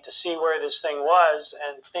point to see where this thing was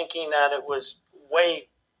and thinking that it was way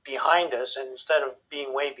behind us. And instead of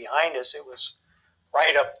being way behind us, it was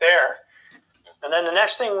right up there. And then the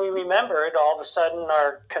next thing we remembered, all of a sudden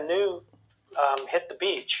our canoe hit the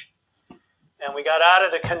beach. And we got out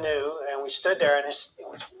of the canoe and we stood there, and it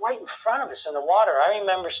was right in front of us in the water. I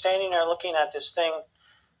remember standing there looking at this thing,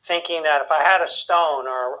 thinking that if I had a stone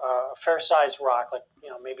or a fair-sized rock, like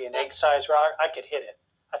maybe an egg-sized rock, I could hit it.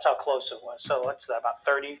 That's how close it was. So what's that, about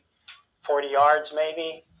 30, 40 yards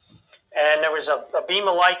maybe? And there was a beam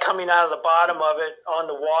of light coming out of the bottom of it on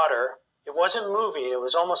the water. It wasn't moving. It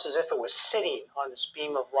was almost as if it was sitting on this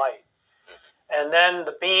beam of light. And then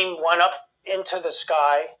the beam went up into the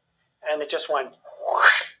sky, and it just went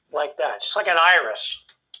whoosh, like that, just like an iris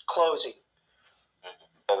closing.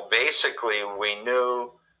 Well, basically, we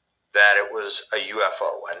knew that it was a UFO,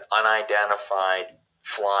 an unidentified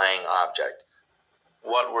flying object.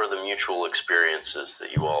 What were the mutual experiences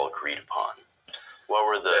that you all agreed upon? What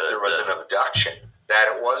were That there was an abduction. That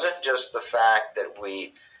it wasn't just the fact that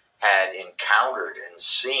we had encountered and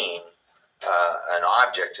seen an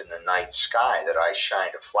object in the night sky that I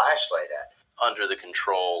shined a flashlight at. under the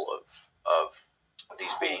control of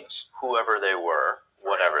These beings. whoever they were,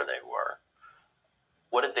 whatever they were?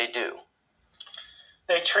 What did they do?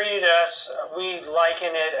 They treated us, we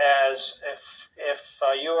liken it as if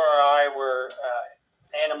you or I were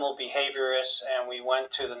animal behaviorists and we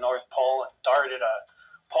went to the North Pole and darted a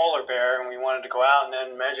polar bear and we wanted to go out and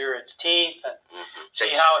then measure its teeth and see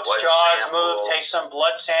Take how some its blood jaws samples, move, take some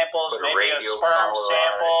blood samples, put a maybe a radio sperm collar on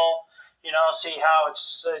sample, see how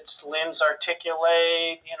its limbs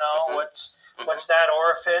articulate, what's that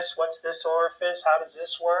orifice, what's this orifice, how does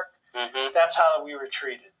this work? Mm-hmm. That's how we were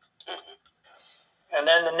treated. And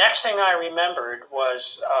then the next thing I remembered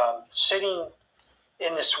was sitting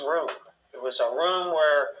in this room. It was a room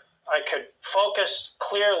where I could focus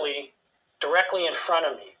clearly directly in front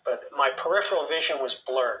of me, but my peripheral vision was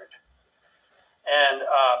blurred. And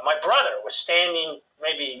my brother was standing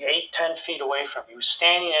maybe 8-10 feet away from me. He was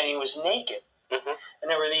standing and he was naked. Mm-hmm. And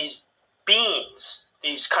there were these beings,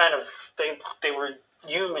 these kind of, they were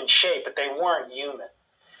human shape, but they weren't human.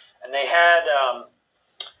 And they had a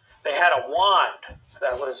wand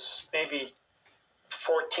that was maybe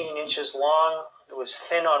 14 inches long. It was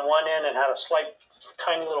thin on one end and had a slight,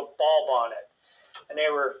 tiny little bulb on it. And they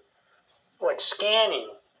were like scanning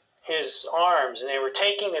his arms, and they were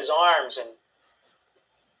taking his arms and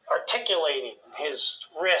articulating his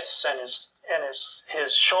wrists and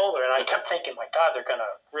his shoulder. And I kept thinking, my God, they're going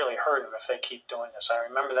to really hurt him if they keep doing this. I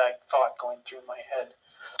remember that thought going through my head.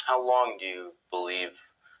 How long do you believe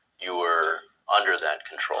you were under that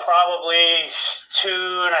control? Probably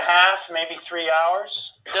 2.5, maybe 3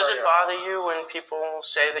 hours. Does it bother you when people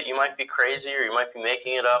say that you might be crazy or you might be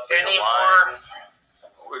making it up? Or you're lying? Anymore,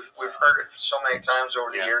 we've heard it so many times over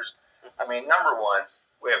the years. I mean, number one,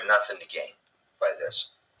 we have nothing to gain by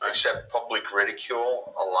this except public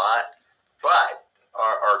ridicule a lot. But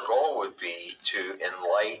our goal would be to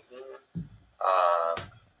enlighten,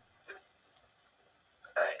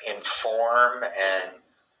 inform, and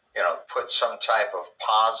put some type of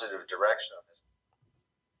positive direction on this.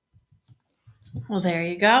 Well, there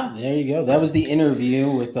you go. There you go. That was the interview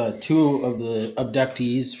with two of the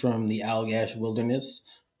abductees from the Allagash wilderness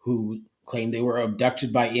who claimed they were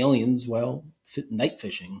abducted by aliens while night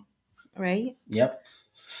fishing. Right? Yep.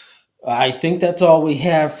 I think that's all we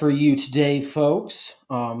have for you today, folks.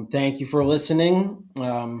 Thank you for listening.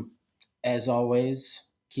 As always,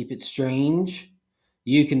 keep it strange.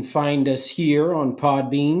 You can find us here on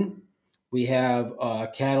Podbean. We have a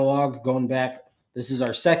catalog going back. This is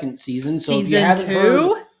our second season. So if you haven't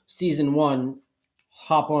heard season 1,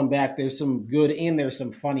 hop on back. There's some good and there's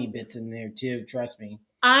some funny bits in there too. Trust me.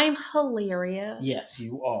 I'm hilarious. Yes,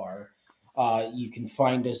 you are. You can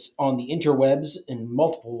find us on the interwebs in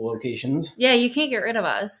multiple locations. Yeah, you can't get rid of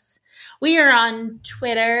us. We are on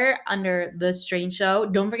Twitter under The Strange Show.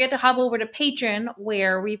 Don't forget to hop over to Patreon,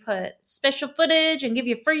 where we put special footage and give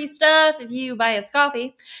you free stuff if you buy us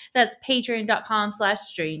coffee. That's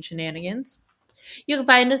patreon.com/Strange Shenanigans. You can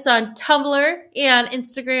find us on Tumblr and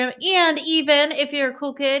Instagram, and even if you're a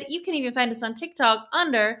cool kid, you can even find us on TikTok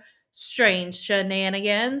under Strange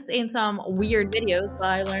Shenanigans and some weird videos while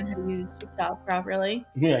I learn how to use TikTok properly.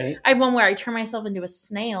 Right. I have one where I turn myself into a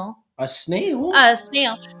snail. A snail? A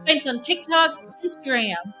snail. Find us on TikTok,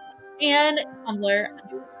 Instagram, and Tumblr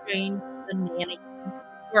under Strange Shenanigans.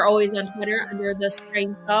 We're always on Twitter under The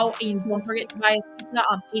Strange Show. And don't forget to buy us pizza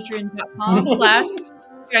on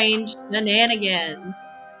patreon.com/Strange Shenanigans.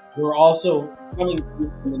 We're also coming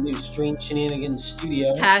from the new Strange Shenanigans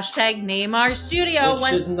studio. Hashtag name our studio.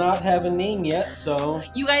 Which does not have a name yet, so...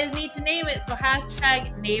 You guys need to name it, so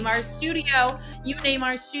hashtag name our studio. You name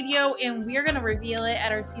our studio, and we're going to reveal it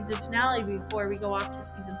at our season finale before we go off to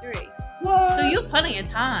season 3. What? So you have plenty of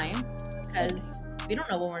time, because we don't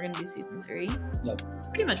know when we're going to do season 3. Yep.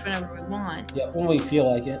 Pretty much whenever we want. Yeah, when we feel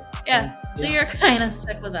like it. Yeah, so you're kind of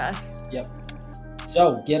stuck with us. Yep.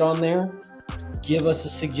 So, get on there. Give us a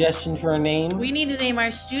suggestion for a name. We need to name our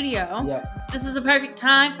studio. Yep. This is the perfect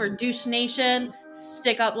time for Douche Nation,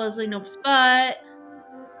 Stick Up Leslie Knope's Butt.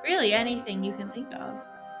 Really, anything you can think of.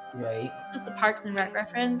 Right. It's a Parks and Rec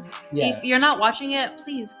reference. Yeah. If you're not watching it,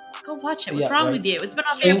 please go watch it. What's wrong with you? It's been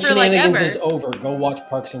on Strange there for like Shenanigans ever. is over. Go watch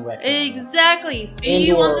Parks and Rec. Exactly. See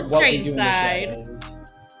you on the strange side.